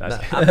to.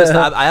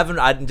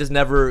 I just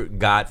never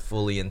got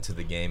fully into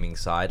the gaming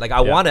side. Like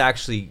I want to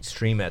actually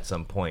stream at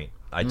some point.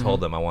 I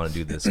told them I want to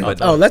do this. But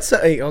Let's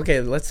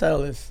settle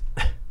this.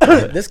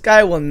 This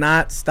guy will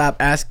not stop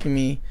asking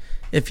me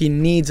if he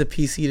needs a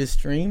PC to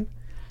stream.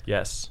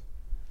 Yes.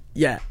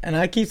 Yeah, and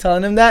I keep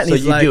telling him that. And so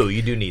he's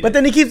you do need But it.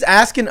 then he keeps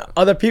asking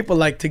other people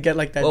like to get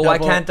like that. Well, why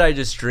double- can't I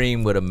just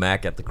stream with a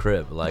Mac at the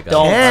crib? Like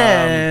Don't.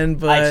 Can,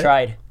 but I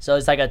tried. So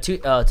it's like I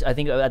think at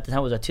the time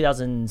it was a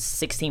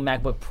 2016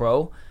 MacBook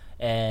Pro,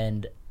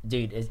 and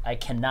dude, I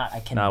can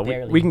No,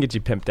 barely. we can get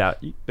you pimped out.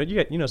 You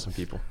know some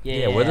people.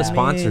 Yeah, where the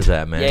sponsors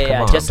at, man? Yeah,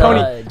 Come on, just,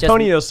 bro.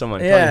 Tony knows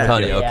someone. Yeah.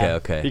 Tony, Yeah.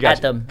 okay. He got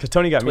At them. Because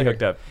Tony got me Twitter.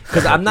 hooked up.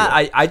 Because I'm not.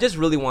 I just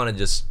really want to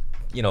just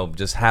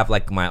just have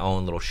like my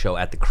own little show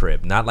at the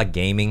crib, not like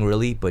gaming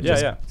really, but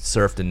just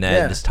surf the net, Yeah.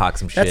 and just talk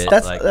some shit.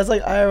 that's like,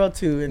 like IRL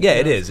too. And, yeah,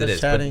 you it know, is.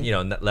 just But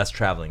chatting. less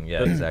traveling. Yeah,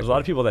 There's exactly. a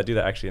lot of people that do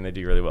that actually, and they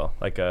do really well.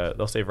 Like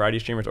they'll say variety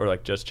streamers or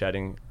like just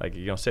chatting, like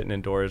sitting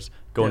indoors,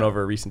 going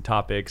over recent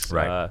topics.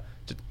 Right.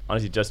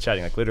 Honestly, just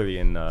chatting, like literally,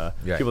 and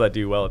people that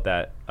do well at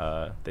that,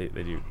 they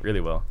do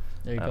really well.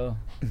 There you go.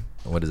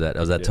 What is that?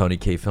 Was that Tony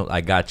K film?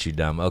 I got you,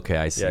 dumb. Okay,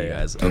 I see you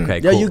guys. Okay,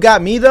 Yo, cool. you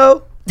got me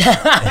though.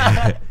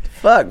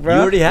 Fuck, bro.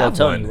 You already have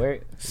Well, Tony, one. where?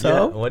 So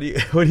Yeah, what do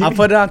you? I'll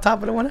put it on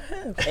top of the one I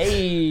have.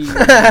 Hey.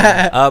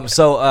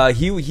 So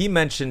he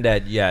mentioned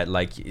that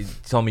like he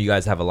told me you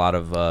guys have a lot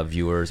of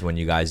viewers when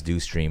you guys do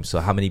stream. So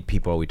how many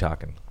people are we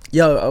talking?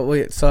 Yo,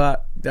 wait. So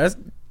that's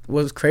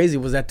what was crazy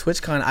was that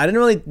TwitchCon. I didn't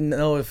really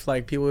know if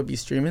like people would be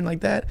streaming like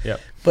that. Yep.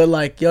 But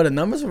like, yo, the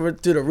numbers were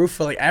through the roof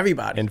for like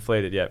everybody.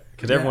 Inflated, yeah,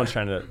 because everyone's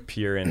trying to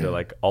peer into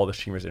like all the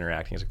streamers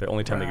interacting. It's like the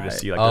only time they get to Right.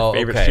 see like Oh, their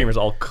favorite okay. streamers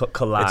all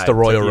collide. It's the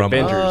Royal Rumble.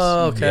 Avengers.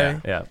 Oh, okay.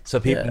 Yeah.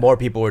 So Yeah. more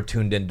people were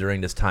tuned in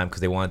during this time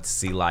because they wanted to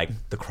see like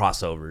the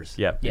crossovers.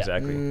 Yeah, Yeah.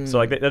 exactly. So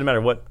like it doesn't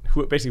matter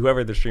basically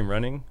whoever the stream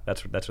running,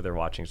 that's what they're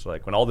watching. So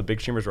like when all the big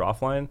streamers were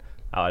offline,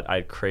 I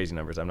had crazy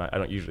numbers. I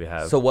don't usually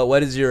have. So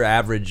what is your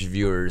average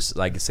viewers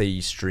like? Say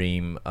you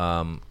stream,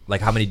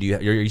 like how many do you?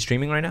 Are you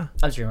streaming right now?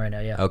 I'm streaming right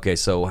now. Yeah. Okay,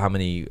 so how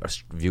many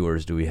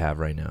viewers do we have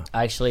right now?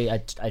 Actually, I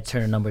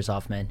turn the numbers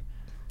off, man.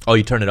 Oh,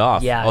 you turn it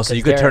off. Yeah. Oh, so 'cause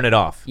you could there- turn it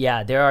off.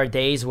 Yeah, there are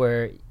days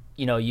where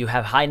you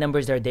have high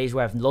numbers. There are days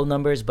where I have low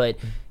numbers, but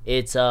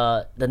it's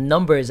the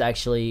numbers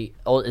actually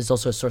is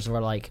also a source of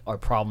our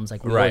problems.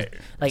 Like we Right.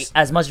 always,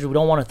 as much as we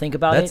don't want to think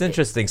about That's it.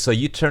 interesting. So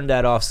you turned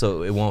that off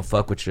so it won't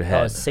fuck with your Oh,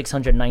 head. it's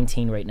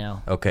 619 right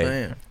now.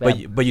 Okay,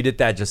 Damn. but you did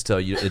that just so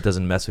it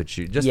doesn't mess with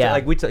you. Just Yeah.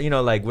 like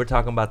like we're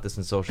talking about this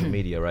in social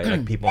media, right?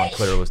 Like people on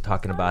Twitter was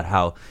talking about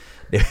how.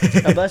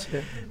 God bless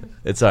you.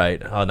 It's all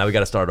right. Oh, now we got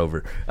to start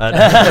over.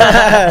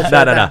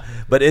 No.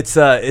 But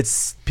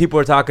it's people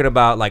are talking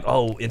about like,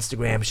 oh,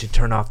 Instagram should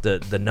turn off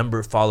the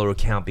number follower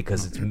count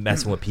because it's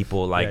messing with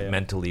people like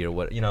mentally or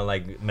what,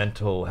 like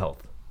mental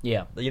health.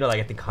 Yeah. Like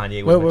I think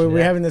Kanye was Wait, were mentioning we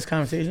that. having this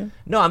conversation?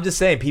 No, I'm just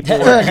saying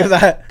people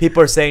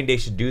are saying they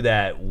should do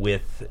that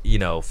with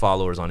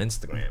followers on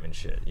Instagram and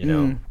shit.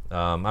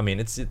 I mean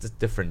it's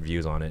different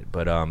views on it,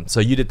 but so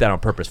you did that on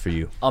purpose for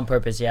you. On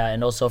purpose, yeah,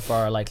 and also for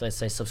our, let's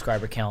say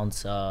subscriber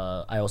counts,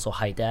 I also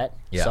hide that.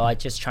 Yeah. So I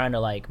just trying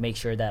to make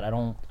sure that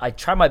I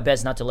try my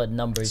best not to let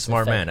numbers.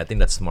 Smart affect- man. I think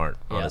that's smart,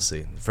 Yeah.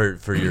 honestly,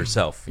 for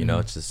yourself.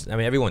 It's just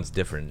everyone's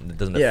different. It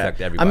doesn't Yeah.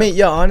 affect everybody. I mean,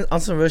 yo, on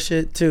some real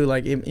shit too.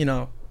 Like,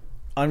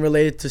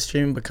 unrelated to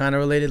streaming, but kind of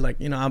related. Like,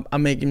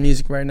 I'm making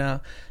music right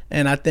now,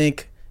 and I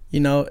think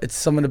it's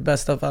some of the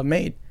best stuff I've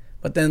made.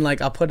 But then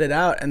like I'll put it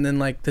out, and then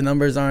like the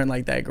numbers aren't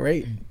like that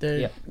great.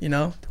 They're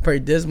they're pretty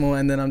dismal,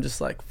 and then I'm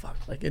just like, fuck,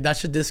 like that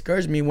should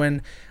discourage me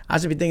when I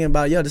should be thinking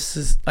about, yo, this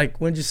is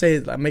like, wouldn't you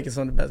say I'm making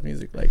some of the best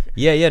music? Like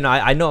no,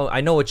 I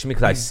know what you mean,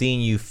 because I've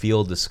seen you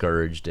feel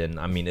discouraged, and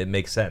I mean it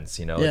makes sense.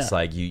 It's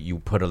like you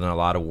put in a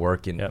lot of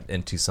work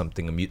into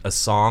something, a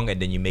song,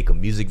 and then you make a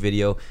music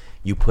video.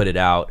 You put it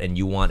out, and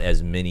you want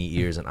as many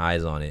ears and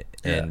eyes on it,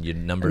 and your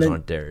numbers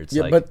aren't there. It's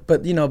like,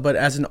 but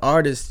as an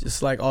artist,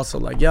 it's like also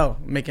like, yo,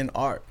 making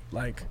art,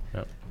 like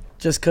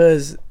just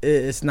because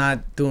it's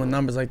not doing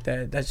numbers like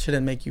that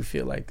shouldn't make you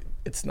feel like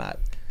it's not,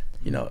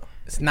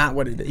 it's not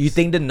what it is. You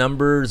think the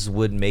numbers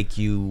would make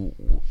you,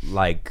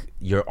 like,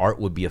 your art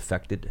would be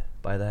affected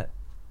by that?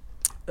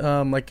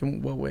 Like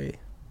in what way?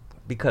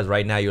 Because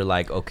right now you're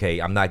like, okay,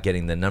 I'm not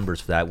getting the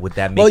numbers for that. Would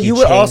that make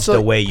you change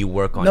the way you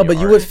work on? No, but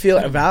your you art? would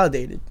feel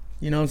validated.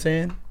 You know what I'm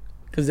saying?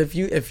 Because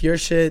if your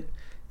shit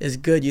is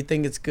good, you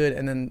think it's good,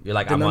 and then you're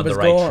like, the I'm on the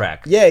numbers right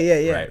track.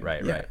 Yeah.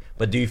 Right.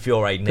 But do you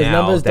feel right now?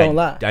 Numbers don't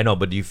lie. I know,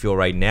 but do you feel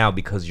right now,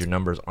 because your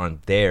numbers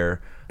aren't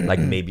there, like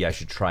maybe I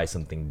should try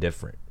something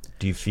different?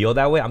 Do you feel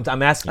that way?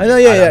 I'm asking. I know,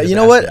 yeah. You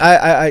know what?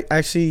 I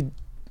actually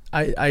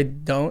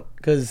don't,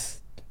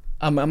 because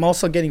I'm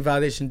also getting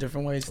validation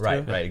different ways too.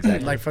 Right,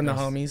 exactly. Like from the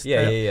homies.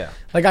 Yeah.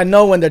 Like I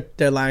know when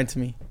they're lying to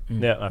me.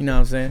 Yeah. You know what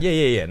I'm saying?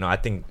 Yeah. No, I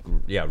think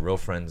real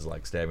friends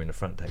like stab you in the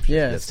front type shit.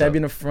 Yeah, stab you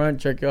in the front,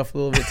 jerk you off a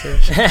little bit too.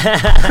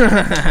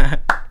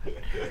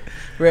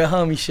 Real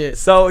homie shit.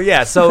 So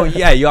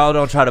y'all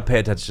don't try to pay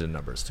attention to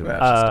numbers too much.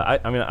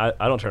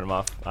 I don't turn them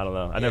off. I don't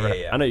know.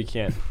 I know you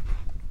can't.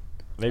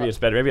 Maybe it's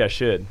better. Maybe I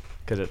should,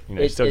 because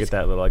you still get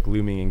that little like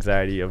looming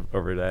anxiety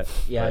over that.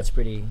 Yeah, it's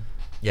pretty.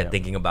 Yeah,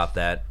 thinking about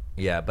that.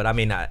 Yeah, but I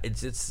mean,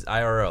 it's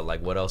IRL.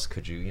 Like, what else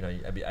could you?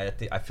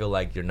 I feel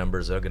like your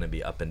numbers are gonna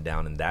be up and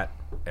down in that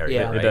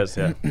area. Yeah, right? It does.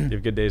 Yeah, you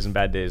have good days and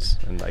bad days,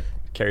 and like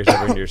carries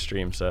over into your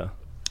stream. So,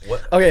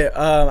 okay,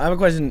 I have a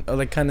question,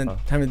 like kind of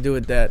having to do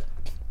with that.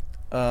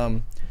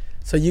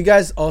 So you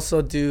guys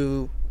also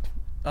do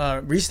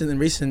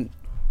recent.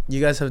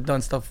 You guys have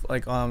done stuff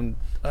like at home.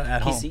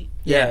 PC?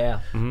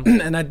 Yeah.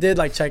 Mm-hmm. And I did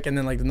like check, and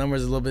then like the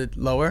numbers are a little bit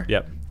lower.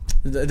 Yep.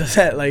 Does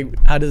that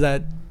how does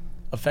that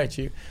affect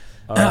you?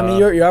 I mean,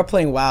 you are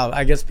playing WoW.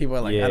 I guess people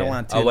are like, I don't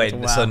want to. Oh wait,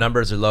 so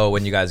numbers are low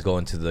when you guys go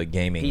into the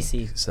gaming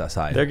PC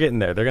side. They're getting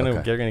there. They're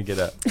gonna get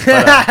up. But,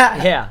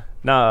 Yeah.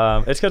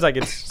 no, it's because I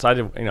did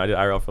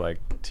IRL for like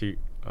 2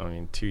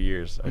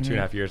 years,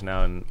 2.5 years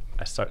now, and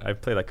I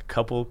played like a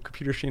couple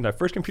computer streams. My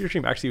first computer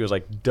stream actually was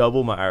like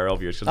double my IRL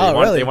viewers,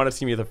 because they want to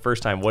see me the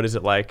first time. What is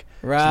it like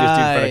to be a student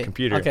in front of a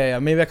computer? Okay,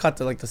 maybe I caught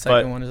the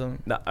second one or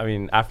something. No, I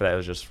mean after that it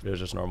was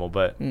just normal.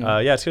 But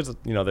it's because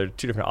they're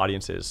two different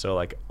audiences. So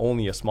like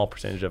only a small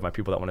percentage of my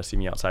people that want to see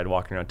me outside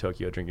walking around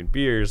Tokyo drinking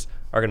beers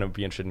are gonna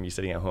be interested in me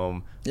sitting at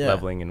home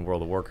leveling in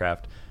World of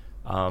Warcraft.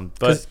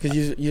 But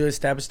because you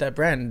established that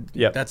brand.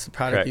 Yep, that's the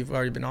product you've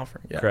already been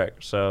offering. Yeah.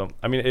 Correct. So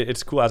I mean,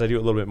 it's cool as I do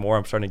it a little bit more.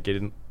 I'm starting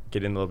to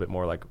get in a little bit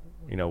more like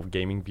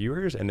gaming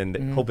viewers, and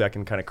then hopefully I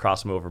can kind of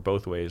cross them over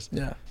both ways.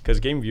 Yeah.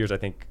 Because gaming viewers, I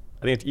think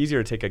it's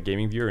easier to take a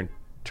gaming viewer and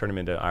turn them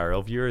into an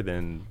IRL viewer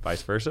than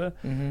vice versa.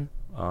 And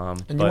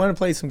you want to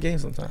play some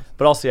games sometimes.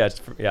 But also,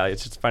 it's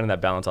just finding that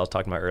balance I was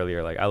talking about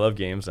earlier. Like I love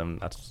games, and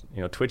that's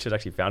Twitch is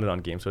actually founded on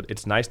games, so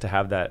it's nice to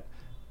have that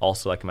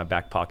also like in my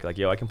back pocket. Like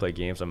I can play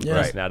games. I'm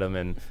listening at them,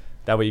 and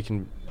that way you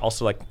can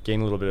also like gain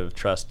a little bit of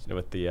trust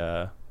with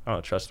the. I don't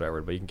know, trust the right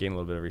word, but you can gain a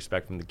little bit of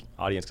respect from the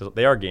audience, because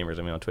they are gamers.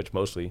 I mean, on Twitch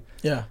mostly.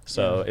 Yeah.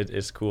 So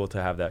it's cool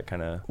to have that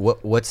kind of.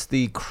 What's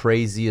the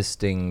craziest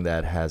thing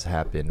that has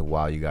happened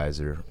while you guys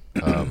are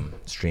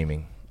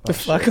streaming? The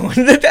fuck? Where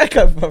did that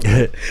come from?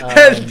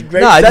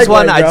 Great I just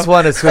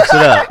want to switch it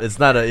up. It's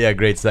not a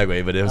great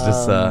segue, but it was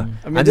just.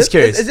 I'm just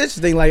curious. It's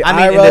interesting. Like I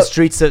mean, in the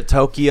streets of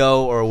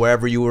Tokyo or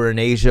wherever you were in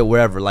Asia,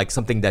 wherever, like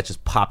something that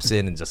just pops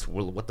in and just,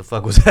 what the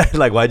fuck was that?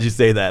 Like, why'd you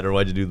say that, or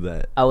why'd you do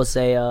that? I would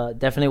say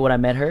definitely when I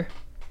met her.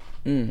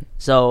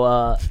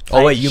 So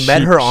you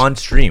met her on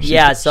stream.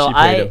 Yeah, so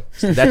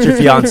that's your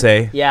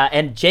fiance. Yeah,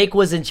 and Jake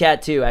was in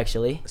chat too,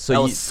 actually. So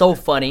that was so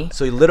funny.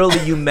 So literally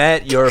you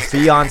met your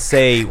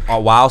fiance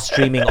while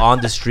streaming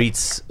on the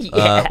streets.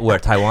 Where,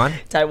 Taiwan?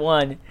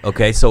 Taiwan.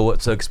 Okay, so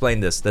explain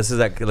this. This is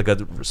like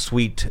a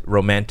sweet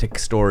romantic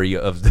story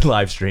of the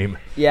live stream.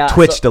 Yeah,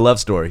 Twitch, the love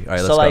story. All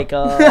right, let's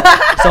go.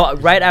 So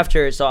right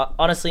after, so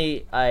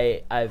honestly,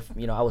 I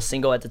was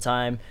single at the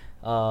time.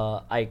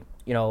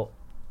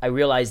 I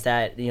realized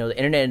that the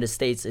internet in the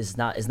States is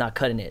not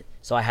cutting it,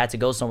 so I had to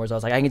go somewhere. So I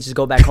was like, I can just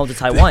go back home to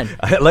Taiwan.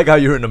 I like how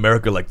you're in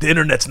America, like the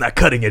internet's not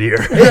cutting it here.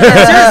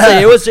 Yeah,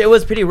 seriously, it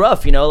was pretty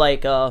rough.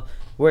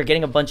 We're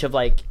getting a bunch of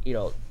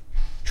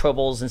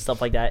troubles and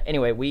stuff like that.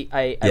 Anyway,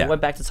 I went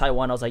back to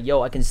Taiwan. I was like,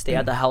 yo, I can stay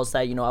at the house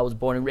that I was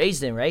born and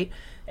raised in, right?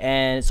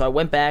 And so I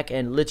went back,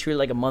 and literally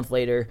like a month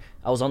later,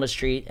 I was on the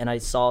street and I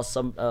saw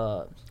some.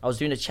 I was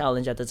doing a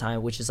challenge at the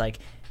time, which is like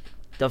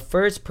the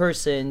first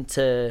person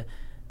to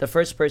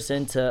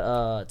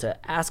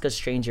ask a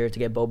stranger to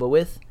get boba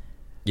with,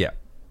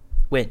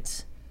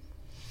 wins.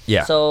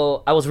 Yeah.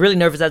 So I was really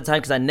nervous at the time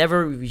because I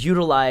never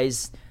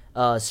utilized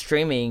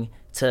streaming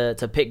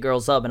to pick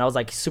girls up, and I was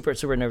like super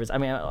nervous. I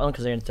mean, only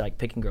because they're into like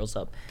picking girls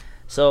up.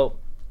 So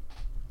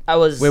I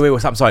was Wait.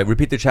 I'm sorry.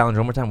 Repeat the challenge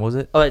one more time. What was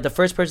it? Oh, the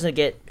first person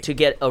to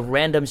get a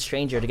random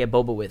stranger to get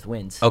boba with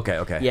wins. Okay.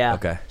 Yeah.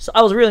 Okay. So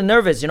I was really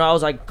nervous. You know,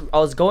 I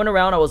was going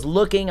around. I was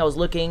looking,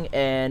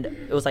 and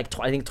it was like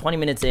I think 20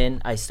 minutes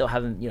in. I still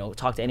haven't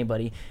talked to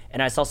anybody.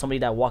 And I saw somebody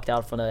that walked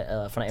out from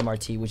the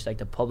MRT, which is like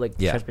the public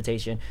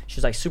transportation. She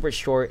was like super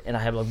short, and I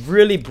have a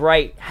really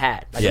bright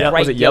hat, like a bright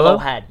Was it yellow yellow?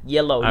 hat.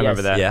 Yellow. I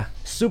remember that. Yeah.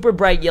 Super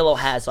bright yellow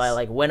hat. So I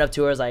like went up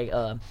to her. I was like,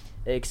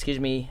 "Excuse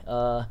me,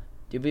 do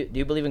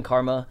you believe in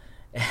karma?"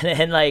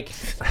 And like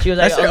she was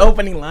like, That's your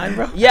opening line,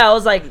 bro. yeah, I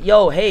was like,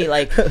 yo, hey,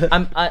 like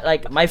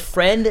my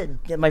friend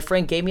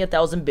gave me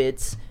 1,000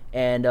 bits,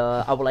 and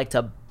I would like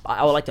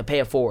to pay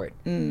it forward.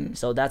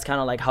 So that's kind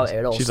of like how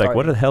it all She's started. like,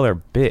 what the hell are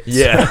bits?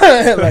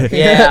 Yeah. Like,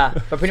 Yeah,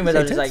 but pretty much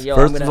I was just like, yo,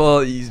 First of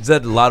all, you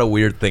said a lot of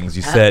weird things.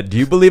 You said, "Do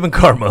you believe in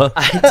karma?"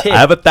 I did. I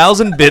have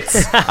 1,000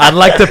 bits. I'd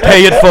like to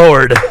pay it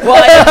forward.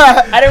 Well,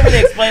 I didn't really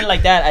explain it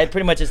like that. I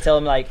pretty much just tell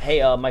him like,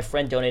 hey, my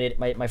friend donated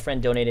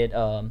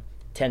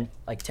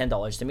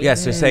 $10 to me.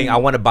 Yes, you're saying I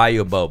want to buy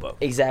you a bobo.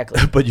 Exactly.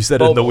 But you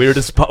said it in the Bobo.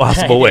 weirdest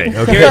possible way.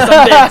 Okay. Here's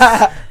some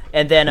bits.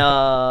 And then,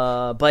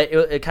 but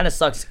it kind of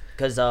sucks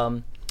because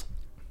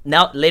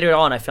now later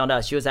on I found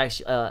out she was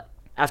actually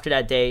after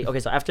that day. Okay,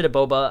 so after the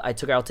boba, I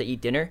took her out to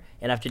eat dinner,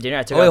 and after dinner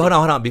I took her. Wait, out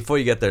hold on. Before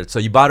you get there, so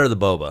you bought her the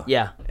boba.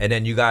 Yeah. And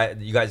then you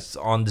guys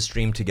on the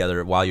stream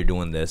together while you're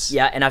doing this.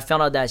 Yeah, and I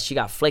found out that she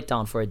got flicked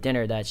on for a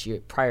dinner that she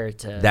prior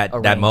to That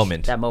arranged,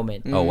 moment. That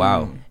moment. Oh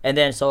wow. And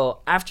then so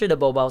after the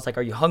boba, I was like,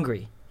 "Are you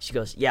hungry?" She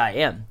goes, "Yeah, I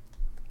am."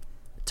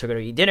 Took her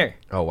to eat dinner.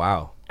 Oh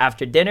wow.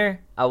 After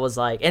dinner, I was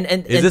like, and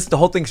Is this the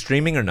whole thing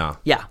streaming or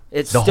not? yeah,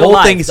 it's The still whole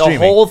live. thing is the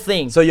streaming. whole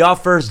thing. So y'all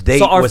first date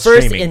So our was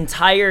first streaming.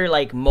 entire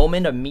like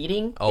moment of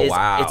meeting Oh, is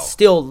wow. it's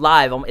still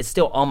live. It's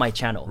still on my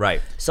channel. Right.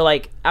 So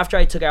like after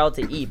I took her out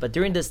to eat, but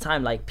during this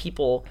time, like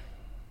people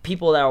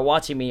that are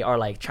watching me are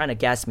like trying to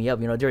gas me up.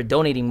 They're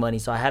donating money.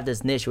 So I have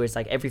this niche where it's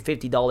like every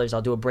 $50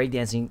 I'll do a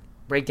breakdancing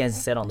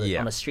set on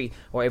the street,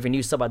 or every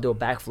new sub I do a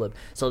backflip.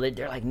 So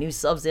they're like new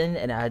subs in,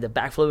 and I had the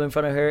backflip in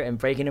front of her and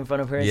breaking in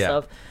front of her and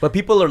stuff. But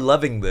people are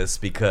loving this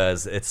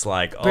because it's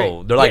like,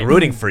 Great. they're like Yeah.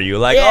 rooting for you.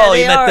 Like, Yeah,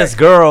 you they met are. this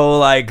girl.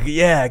 Like,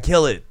 yeah,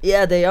 kill it.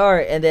 Yeah, they are.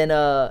 And then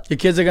Your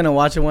kids are gonna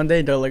watch it one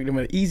day. They'll look at them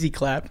with an easy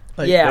clap.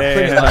 Like, yeah,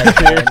 pretty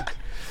much. Man.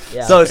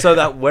 Yeah. So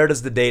that where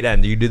does the date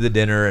end? You do the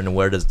dinner, and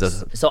where does the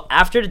So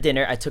after the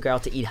dinner, I took her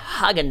out to eat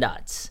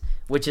Haagen-Dazs,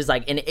 which is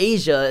like in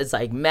Asia, it's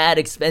like mad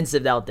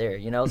expensive out there,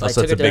 So I so took it's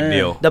her a to big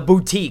deal. the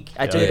boutique.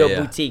 I took her to a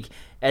yeah. boutique,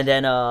 and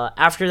then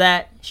after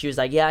that, she was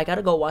like, "Yeah, I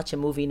gotta go watch a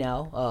movie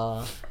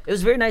now. It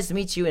was very nice to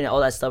meet you and all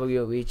that stuff.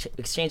 We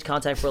exchanged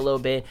contact for a little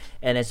bit,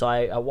 and then so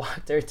I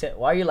walked her to.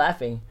 Why are you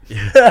laughing?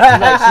 She's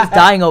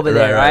dying over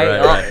there, Right,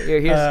 right? right.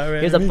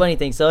 Here's a funny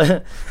thing.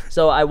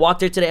 So I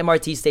walked her to the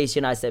MRT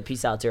station. I said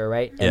peace out to her,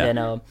 right? And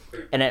then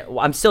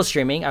I'm still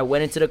streaming. I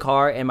went into the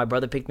car, and my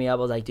brother picked me up.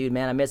 I was like, dude,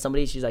 man, I met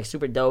somebody. She's like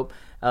super dope.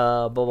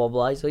 Blah blah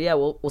blah. So yeah,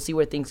 we'll see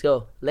where things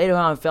go. Later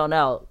on, I found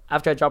out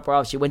after I dropped her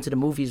off, she went to the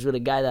movies with a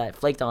guy that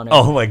flaked on her.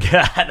 Oh my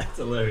god, that's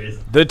hilarious.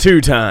 The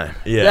 2-time.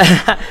 Yeah.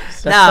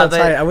 That's Nah, so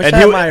tight. I but, wish and I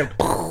he had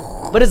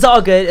my. but it's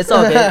all good. It's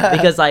all good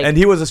because like. And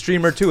he was a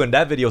streamer too, and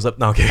that video's up.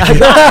 No, okay.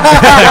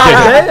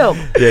 Damn.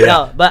 Yeah.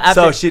 No, but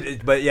after,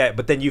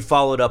 but then you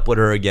followed up with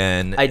her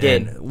again. I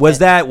did. and Was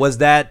that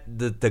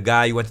the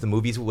guy you went to the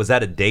movies? Was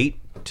that a date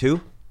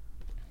too?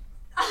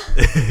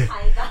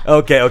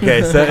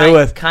 Okay. So it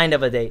was kind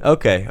of a date.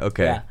 okay.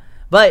 Yeah.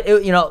 But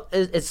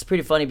it's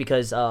pretty funny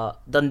because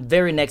the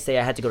very next day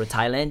I had to go to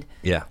Thailand,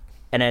 Yeah.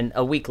 and then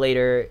a week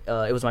later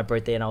it was my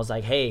birthday, and I was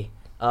like, "Hey,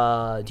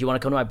 do you want to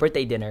come to my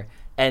birthday dinner?"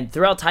 And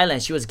throughout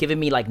Thailand, she was giving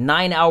me like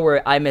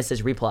 9-hour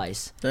iMessage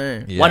replies.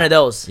 Dang. Yeah. One of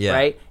those, Yeah.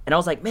 right? And I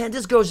was like, man,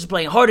 this girl's just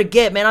playing hard to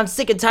get, man. I'm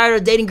sick and tired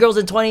of dating girls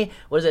in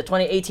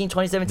 2018,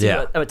 2017,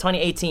 Yeah.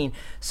 2018.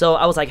 So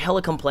I was like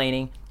hella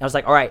complaining. I was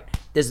like, all right,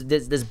 this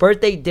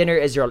birthday dinner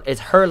is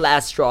her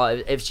last straw.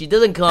 If she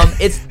doesn't come,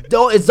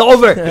 it's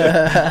over.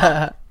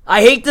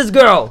 I hate this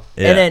girl.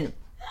 Yeah. And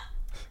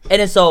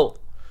then so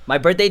my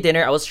birthday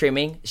dinner, I was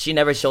streaming. She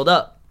never showed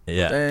up.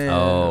 Yeah. Damn.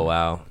 Oh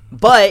wow.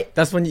 But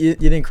That's when you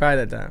didn't cry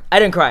that time. I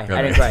didn't cry.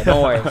 I didn't cry.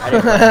 Don't worry. I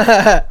didn't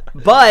cry.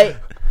 But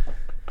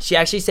she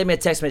actually sent me a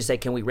text message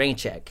saying, "Can we rain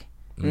check?"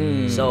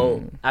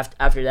 So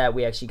after that,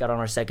 we actually got on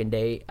our second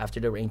date after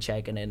the rain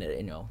check, and then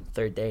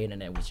third date,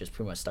 and then we just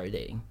pretty much started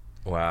dating.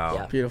 Wow.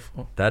 Yeah.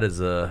 Beautiful. That is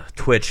a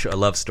Twitch, a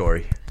love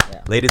story.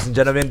 Yeah. Ladies and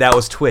gentlemen, that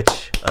was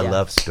Twitch, a Yeah.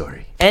 love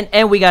story.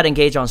 And we got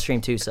engaged on stream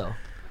too. So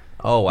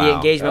Oh wow. the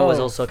engagement was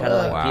Oh, also kind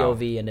of like wow.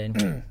 POV, and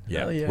then Yeah.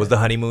 Hell yeah. Was the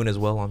honeymoon as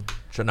well on?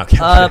 No, It's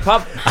on I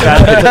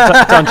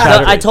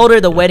Chatterbait. told her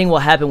the wedding will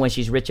happen when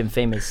she's rich and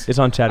famous. It's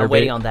on I'm Chatterbait.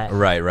 waiting on that.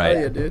 Right. Oh,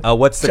 yeah, dude.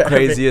 What's the Chatterbait.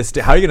 craziest?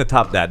 How are you gonna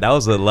top that? That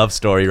was a love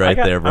story right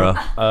there, bro.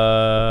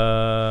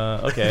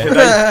 Okay. You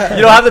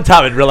don't have to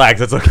top it.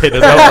 Relax. It's okay.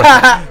 There's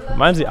no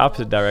Mine's the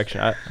opposite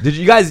direction. Did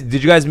you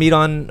guys meet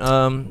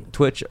on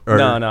Twitch? Or?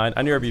 No,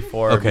 I knew her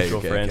before. Okay.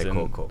 Mutual friends.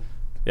 and Cool.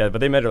 Yeah,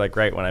 but they met her like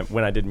right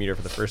when I did meet her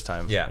for the first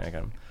time. Yeah.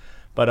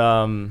 But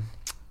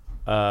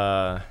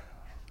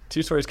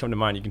Two stories come to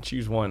mind. You can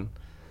choose one.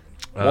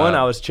 One,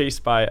 I was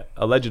chased by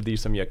allegedly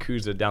some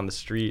Yakuza down the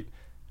street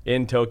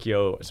in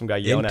Tokyo. Some guy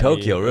yelling at me. In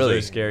Tokyo, It was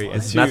really? scary. And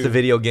It's two, not the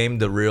video game,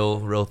 the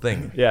real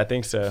thing. Yeah, I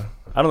think so.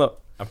 I don't know.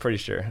 I'm pretty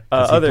sure.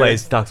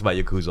 'Cause he talks about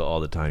Yakuza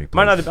all the time.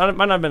 Might not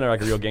have been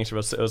like a real gangster,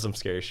 but it was some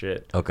scary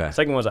shit. Okay.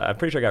 Second was, I'm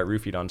pretty sure I got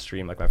roofied on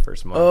stream like my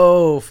first month.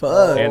 Oh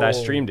fuck! And I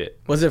streamed it.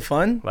 Was it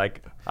fun?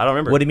 Like, I don't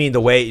remember. What do you mean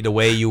the way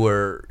you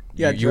were?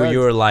 Yeah, you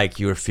were like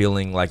you were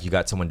feeling like you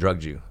got someone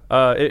drugged you.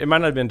 It might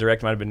not have been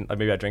direct. It might have been like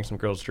maybe I drank some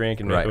girl's drink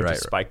and it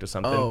just spiked or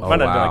something. Oh. It might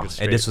not have been Wow. like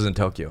a And this was in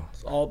Tokyo.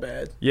 It's all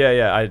bad.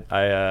 Yeah. I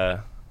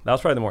that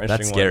was probably the more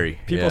interesting That's one. scary,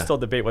 People yeah. still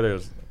debate whether it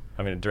was,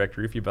 I mean, a direct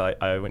roofie,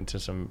 but I went to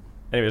some.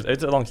 Anyways,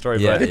 it's a long story.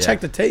 Yeah, You but could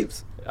check the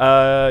tapes.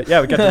 yeah,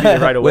 we got to meet it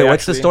right away. Wait,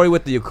 what's the actually. story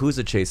with the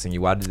Yakuza chasing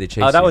you? Why did they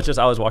chase you? That was just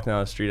I was walking down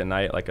the street at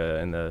night, like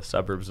in the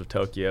suburbs of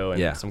Tokyo, and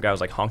Yeah. some guy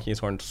was like honking his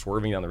horn,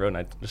 swerving down the road, and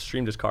I just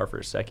streamed his car for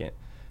a second,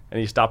 and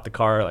he stopped the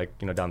car like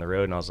down the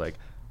road, and I was like,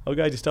 "Oh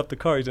guys, he stopped the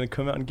car. He's gonna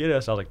come out and get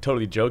us." I was like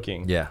totally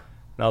joking. Yeah.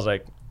 And I was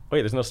like,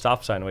 "Wait, there's no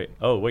stop sign. Wait,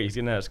 he's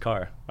getting out of his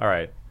car. All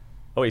right.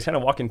 Oh, he's kind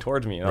of walking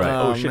towards me. And I was Right.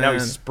 like, oh Oh, shit! Now man.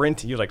 he's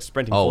sprinting. He was like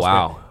sprinting. Oh, full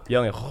wow. sprint,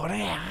 yelling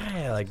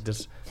like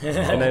just.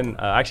 And then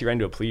I actually ran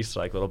into a police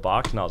like little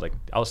box, and I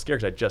was scared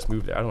because I just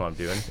moved there. I don't know what I'm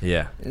doing.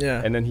 Yeah.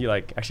 Yeah. And then he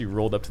like actually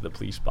rolled up to the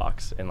police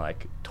box and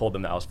like told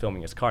them that I was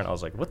filming his car, and I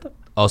was like, what the?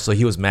 Oh, so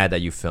he was mad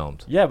that you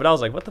filmed. Yeah, but I was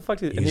like, what the fuck?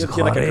 And he He's had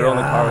like a girl in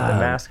the car with the Korean.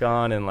 mask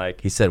on, and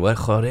like He said, "What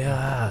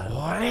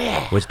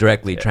Korea?" Which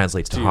directly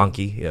translates to Dude.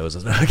 honky. Yeah, it was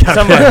something like that.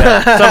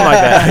 Something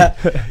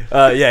like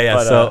that. yeah.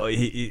 But,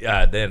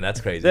 So damn,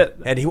 that's crazy. that-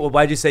 And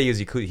why'd you say he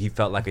was Yakuza? He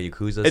felt like a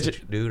Yakuza It's-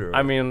 dude, or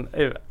I mean,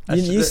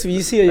 you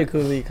see a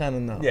Yakuza, you kind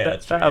of know. Yeah. that,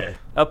 that's true, that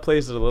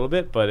upplays it a little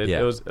bit, but Yeah.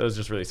 it was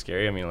just really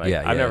scary. I mean, like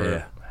Yeah, I've yeah, never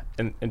yeah.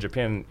 in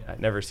Japan, I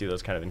never see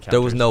those kind of encounters.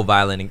 there was no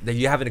violent.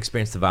 You haven't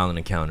experienced a violent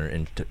encounter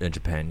in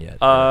Japan yet.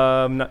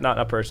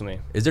 not personally.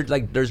 Is there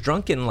like there's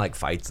drunken like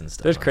fights and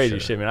stuff? There's I'm crazy sure.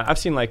 shit, man. I've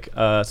seen like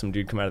some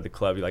dude come out of the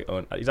club.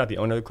 He's not the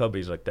owner of the club, but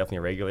he's like definitely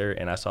a regular.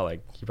 And I saw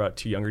like he brought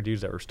two younger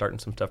dudes that were starting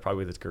some stuff probably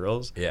with his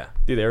girls. Yeah.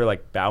 Dude, they were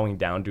like bowing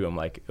down to him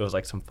like it was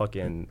like some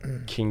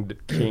fucking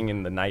king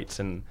and the knights,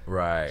 and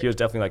Right. he was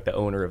definitely like the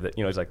owner of the.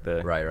 He's like the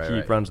he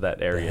right. runs that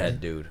The area.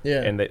 head dude.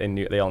 Yeah. And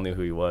they all knew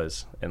who he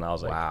was, and I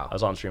was like, Wow. I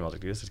was on stream. I was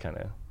like, dude, this is kind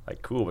of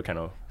like cool, but kind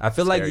of. I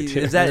feel like scary, too.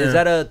 is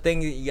that a thing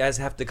that you guys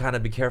have to kind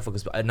of be careful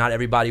because not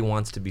everybody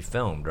wants to be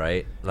filmed,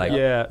 right? Like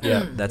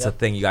Yeah. that's a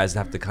thing you guys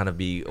have to kind of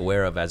be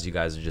aware of as you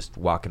guys are just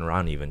walking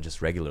around even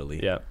just regularly.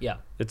 Yeah. Yeah.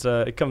 It's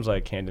it comes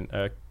like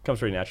comes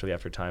pretty naturally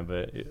after time,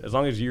 but as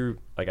long as you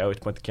like, I always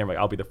point the camera,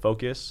 like I'll be the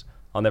focus.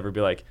 I'll never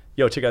be like,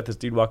 yo, check out this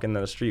dude walking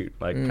down the street,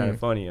 like kind of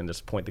funny, and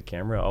just point the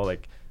camera. I'll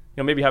like,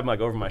 maybe have him like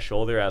over my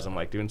shoulder as I'm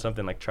like doing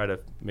something, like try to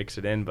mix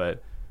it in,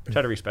 but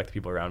try to respect the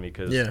people around me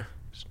because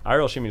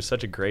IRL streaming is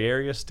such a gray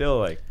area still.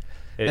 Like,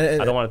 I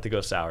don't want it to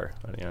go sour.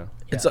 But,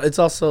 It's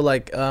also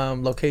like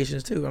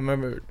locations too. I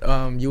remember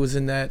you was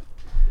in that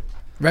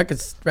record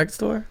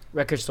store.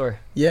 Record store.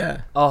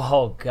 Yeah.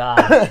 Oh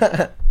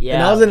god. Yeah.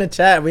 And I was in the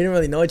chat. We didn't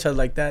really know each other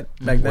like that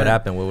back then. What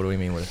happened? What do we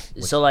mean?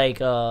 So like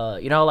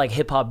how like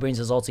hip hop brings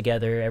us all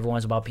together.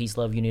 Everyone's about peace,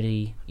 love,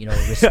 unity,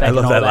 respect. I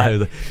love and all that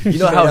line. You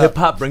know how hip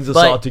hop brings us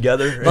all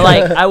together. But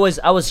like I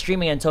was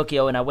streaming in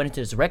Tokyo and I went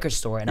into this record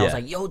store and I was Yeah.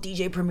 like, yo,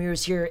 DJ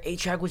Premier's here,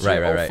 A-Track was Right,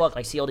 here. right, Oh right. fuck,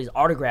 like see all these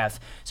autographs.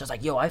 So I was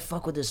like, yo, I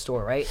fuck with this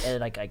store, right?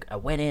 And like I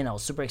went in, I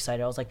was super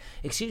excited. I was like,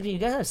 excuse me, you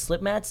guys have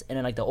slip mats? And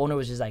then like the owner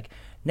was just like,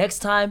 next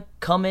time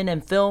come in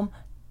and film,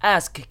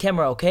 ask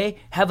camera, okay?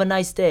 Have a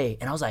nice day.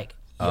 And I was like,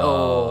 yo.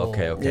 Oh,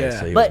 okay. Yeah.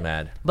 So he was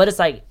mad. But it's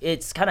like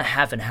it's kind of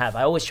half and half.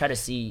 I always try to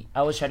see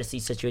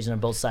situations on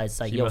both sides.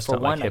 Like, You yo, must for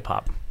not one, like hip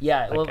hop.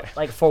 yeah, well, Okay.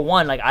 like for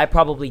one, like I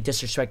probably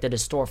disrespected the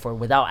store for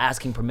without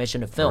asking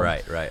permission to film.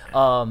 Right.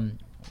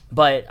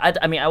 But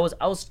I mean, I was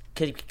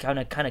kind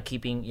of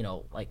keeping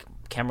like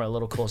camera a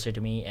little closer to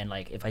me, and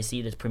like if I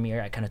see this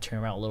premiere, I kind of turn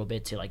around a little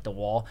bit to like the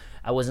wall.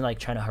 I wasn't like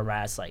trying to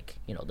harass like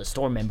the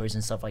store members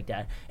and stuff like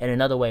that. And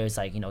another way was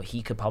like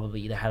he could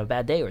probably either have a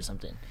bad day or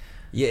something.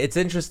 Yeah, it's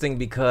interesting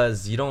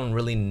because you don't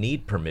really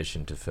need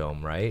permission to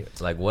film, right?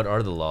 It's like, what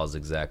are the laws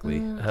exactly?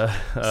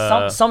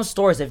 Some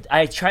stores, if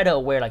I try to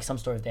aware like some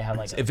stores they have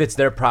like If it's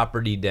their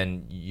property,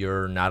 then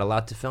you're not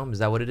allowed to film. Is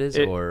that what it is?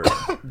 Or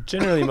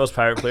Generally, most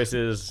pirate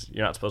places,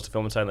 you're not supposed to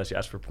film inside unless you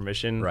ask for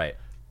permission. right?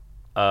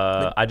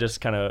 I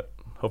just kind of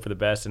hope for the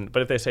best,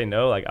 but if they say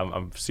no, like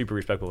I'm super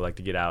respectful, like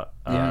to get out.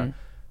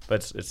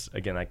 But it's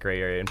again like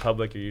gray area. In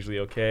public, you're usually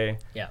okay.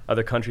 Yeah.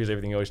 Other countries,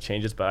 everything always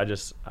changes, but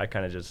I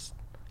kind of just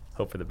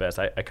hope for the best.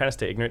 I kind of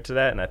stay ignorant to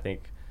that, and I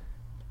think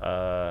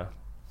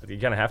you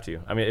kind of have to.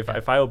 I mean,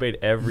 if I obeyed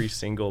every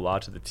single law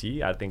to the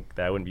T, I think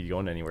that I wouldn't be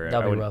going anywhere. That'd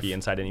I be wouldn't rough. be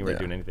inside anywhere Yeah.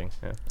 doing anything.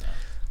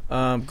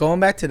 Yeah. Going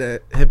back to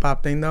the hip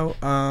hop thing though.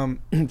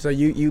 So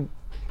you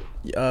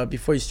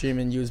before you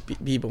streaming, you was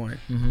b-boying.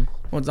 Mm-hmm.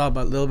 Want to talk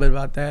about a little bit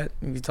about that?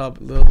 We can talk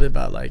a little bit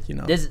about like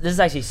This is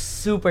actually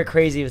super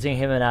crazy between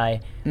him and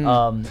I.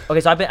 Okay,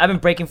 so I've been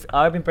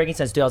breaking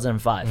since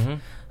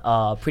 2005.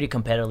 pretty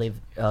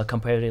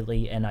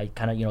competitively, and I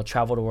kind of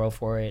traveled the world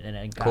for it, and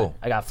I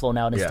got flown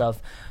out and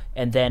stuff,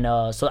 and then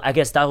so I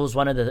guess that was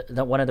one of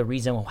the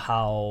reasons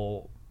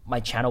how my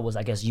channel was,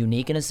 I guess,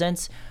 unique in a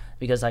sense,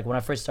 because like when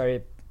I first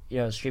started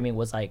streaming,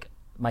 was like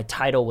my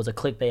title was a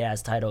clickbait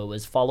ass title. It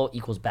was follow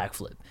equals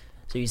backflip.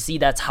 So you see,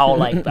 that's how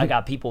like I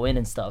got people in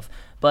and stuff.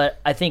 But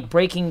I think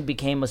breaking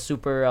became a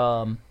super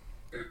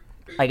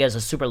I guess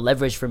a super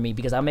leverage for me,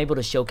 because I'm able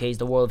to showcase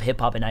the world of hip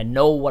hop, and I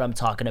know what I'm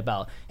talking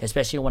about,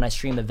 especially when I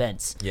stream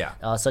events,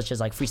 such as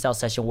like Freestyle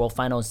Session, World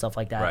Final, and stuff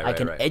like that. I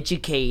can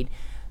educate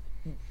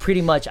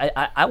pretty much.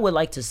 I would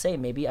like to say,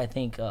 maybe I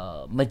think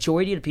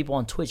majority of the people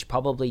on Twitch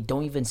probably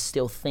don't even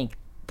still think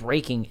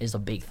breaking is a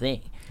big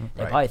thing.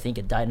 They probably think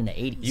it died in the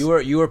 80s.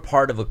 You were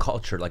part of a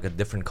culture, like a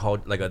different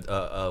culture, like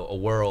a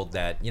world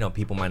that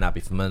people might not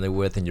be familiar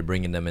with, and you're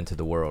bringing them into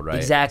the world, right?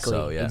 Exactly,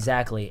 so,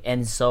 exactly.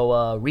 And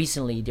so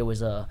recently there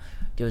was a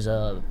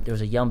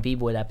young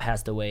b-boy that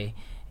passed away,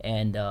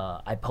 and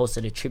I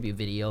posted a tribute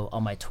video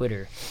on my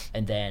Twitter,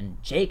 and then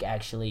Jake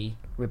actually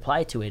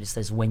replied to it. It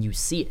says, "When you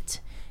see it."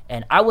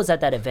 And I was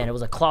at that event. It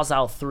was a Claws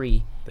Out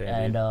 3,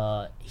 and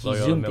he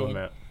zoomed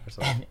in.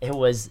 And it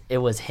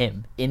was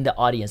him in the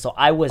audience. So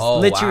I was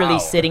literally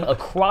sitting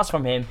across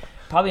from him,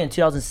 probably in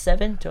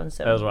 2007.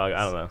 That was wrong.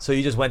 I don't know. So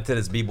you just went to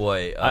this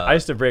b-boy. I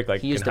used to break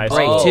like he used in to high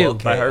break school.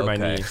 too. I hurt my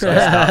knee, so I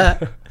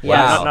stopped.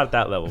 Wow. Not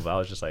that level, but I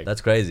was just like,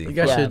 that's crazy. You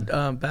guys should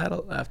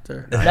battle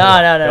after.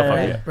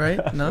 No.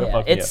 Right? No.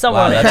 Yeah, it's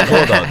somewhere. Wow, that's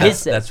cool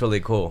though. That's really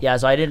cool. Yeah,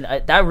 so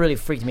that really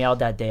freaked me out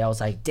that day. I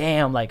was like,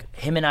 damn, like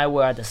him and I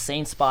were at the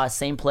same spot,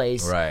 same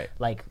place. Right.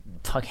 Like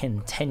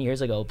fucking 10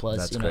 years ago plus.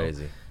 That's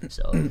crazy.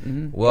 So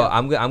well,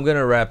 I'm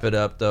gonna wrap it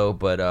up though,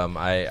 but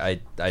I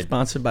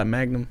sponsored by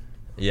Magnum.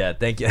 Yeah,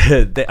 thank you.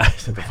 Shut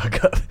the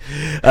fuck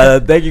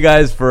up. Thank you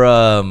guys for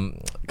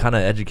kind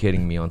of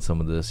educating me on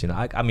some of this.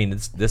 I mean,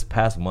 this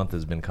past month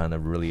has been kind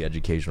of really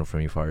educational for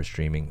me as far as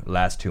streaming.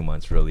 Last 2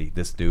 months, really.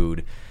 This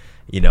dude,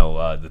 the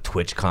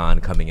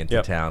TwitchCon coming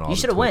into town. You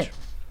should have went.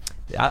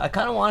 I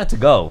kind of wanted to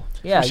go.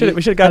 Yeah,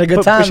 we should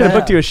have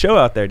booked you a show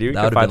out there, dude.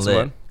 That would have been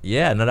lit.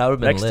 Yeah, no, that would have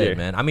been Next lit, year.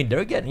 man. I mean,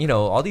 they're getting,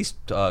 all these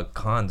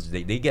cons,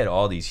 they get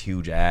all these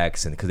huge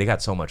acts, and because they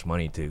got so much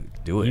money to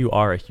do it. You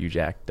are a huge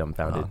act,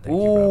 Dumbfounded. Oh, thank you,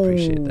 bro.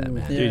 Appreciate that,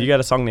 man. Dude, you got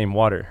a song named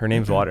Water. Her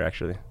name's Water,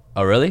 actually.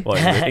 Oh, really? Well,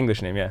 your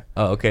English name, yeah.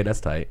 Oh, okay, that's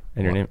tight.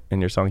 And your name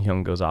and your song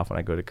Hyung goes off when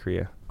I go to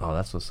Korea. Oh,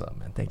 that's what's up,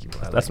 man. Thank you,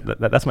 bro.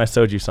 That's my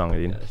Soju song,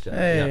 dude.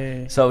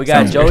 Hey. Yeah. So we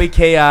got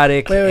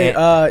JoeyKaotyk.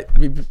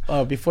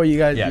 Wait. Before you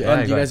guys, do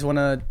you guys want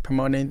to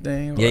promote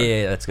anything?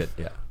 Yeah, that's good.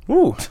 Yeah.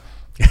 Woo.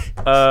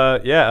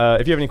 If you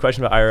have any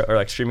questions about IRL or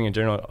like streaming in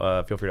general,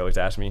 feel free to always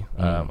ask me.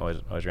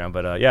 Always around.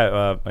 But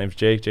my name's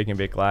Jake and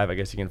Bake Live. I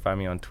guess you can find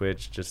me on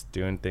Twitch, just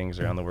doing things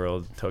around the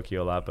world,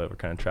 Tokyo a lot, but we're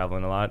kind of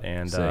traveling a lot.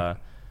 And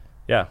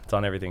it's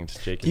on everything.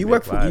 Just Jake. Do you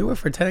work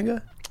for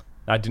Tenga?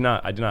 I do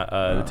not.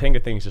 The Tenga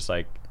thing is just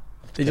like.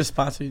 They just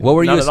sponsor you. What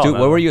were you a student?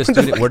 What were you a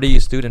student? What are you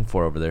a student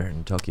for over there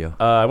in Tokyo?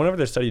 I went over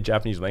there to study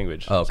Japanese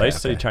language. Oh, okay, so I used to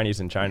study Chinese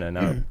in China. And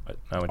now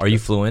I went. Are you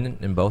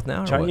fluent in both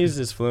now? Chinese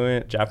is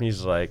fluent. Japanese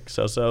is like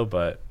so,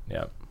 but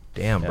yeah.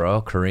 Damn,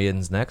 bro.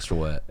 Korean's next or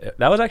what?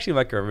 That was actually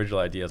like our original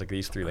idea. It was like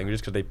these three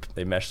languages because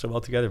they mesh so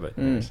well together. But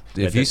Dude,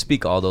 if you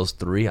speak all those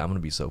three, I'm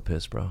gonna be so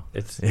pissed, bro.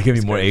 It's gonna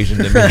be more Asian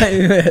than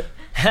me.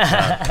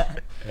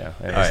 Yeah.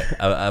 All right.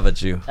 How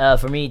about you?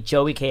 For me,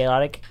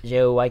 JoeyKaotyk,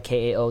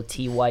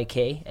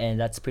 JoeyKaotyk, and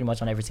that's pretty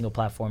much on every single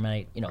platform.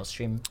 And I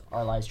stream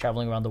our lives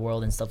traveling around the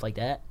world and stuff like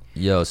that.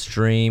 Yo,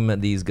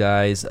 stream these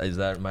guys. Is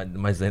that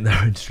my saying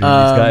that? Stream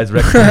these guys.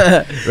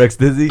 Rex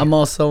Dizzy. I'm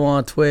also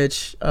on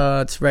Twitch.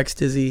 It's Rex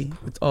Dizzy.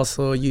 It's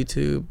also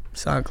YouTube,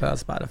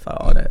 SoundCloud, Spotify,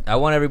 all that. I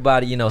want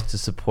everybody, to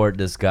support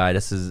this guy.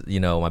 This is,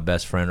 my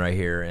best friend right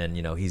here, and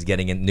he's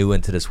getting new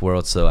into this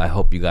world. So I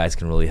hope you guys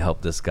can really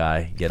help this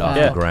guy get off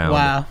the ground.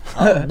 Wow.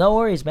 No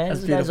worries, man.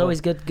 That's This guy's beautiful.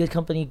 always good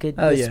company, good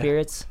Yeah.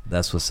 spirits.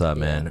 That's what's up,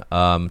 man.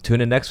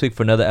 Tune in next week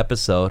for another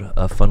episode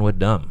of Fun with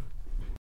Dumb.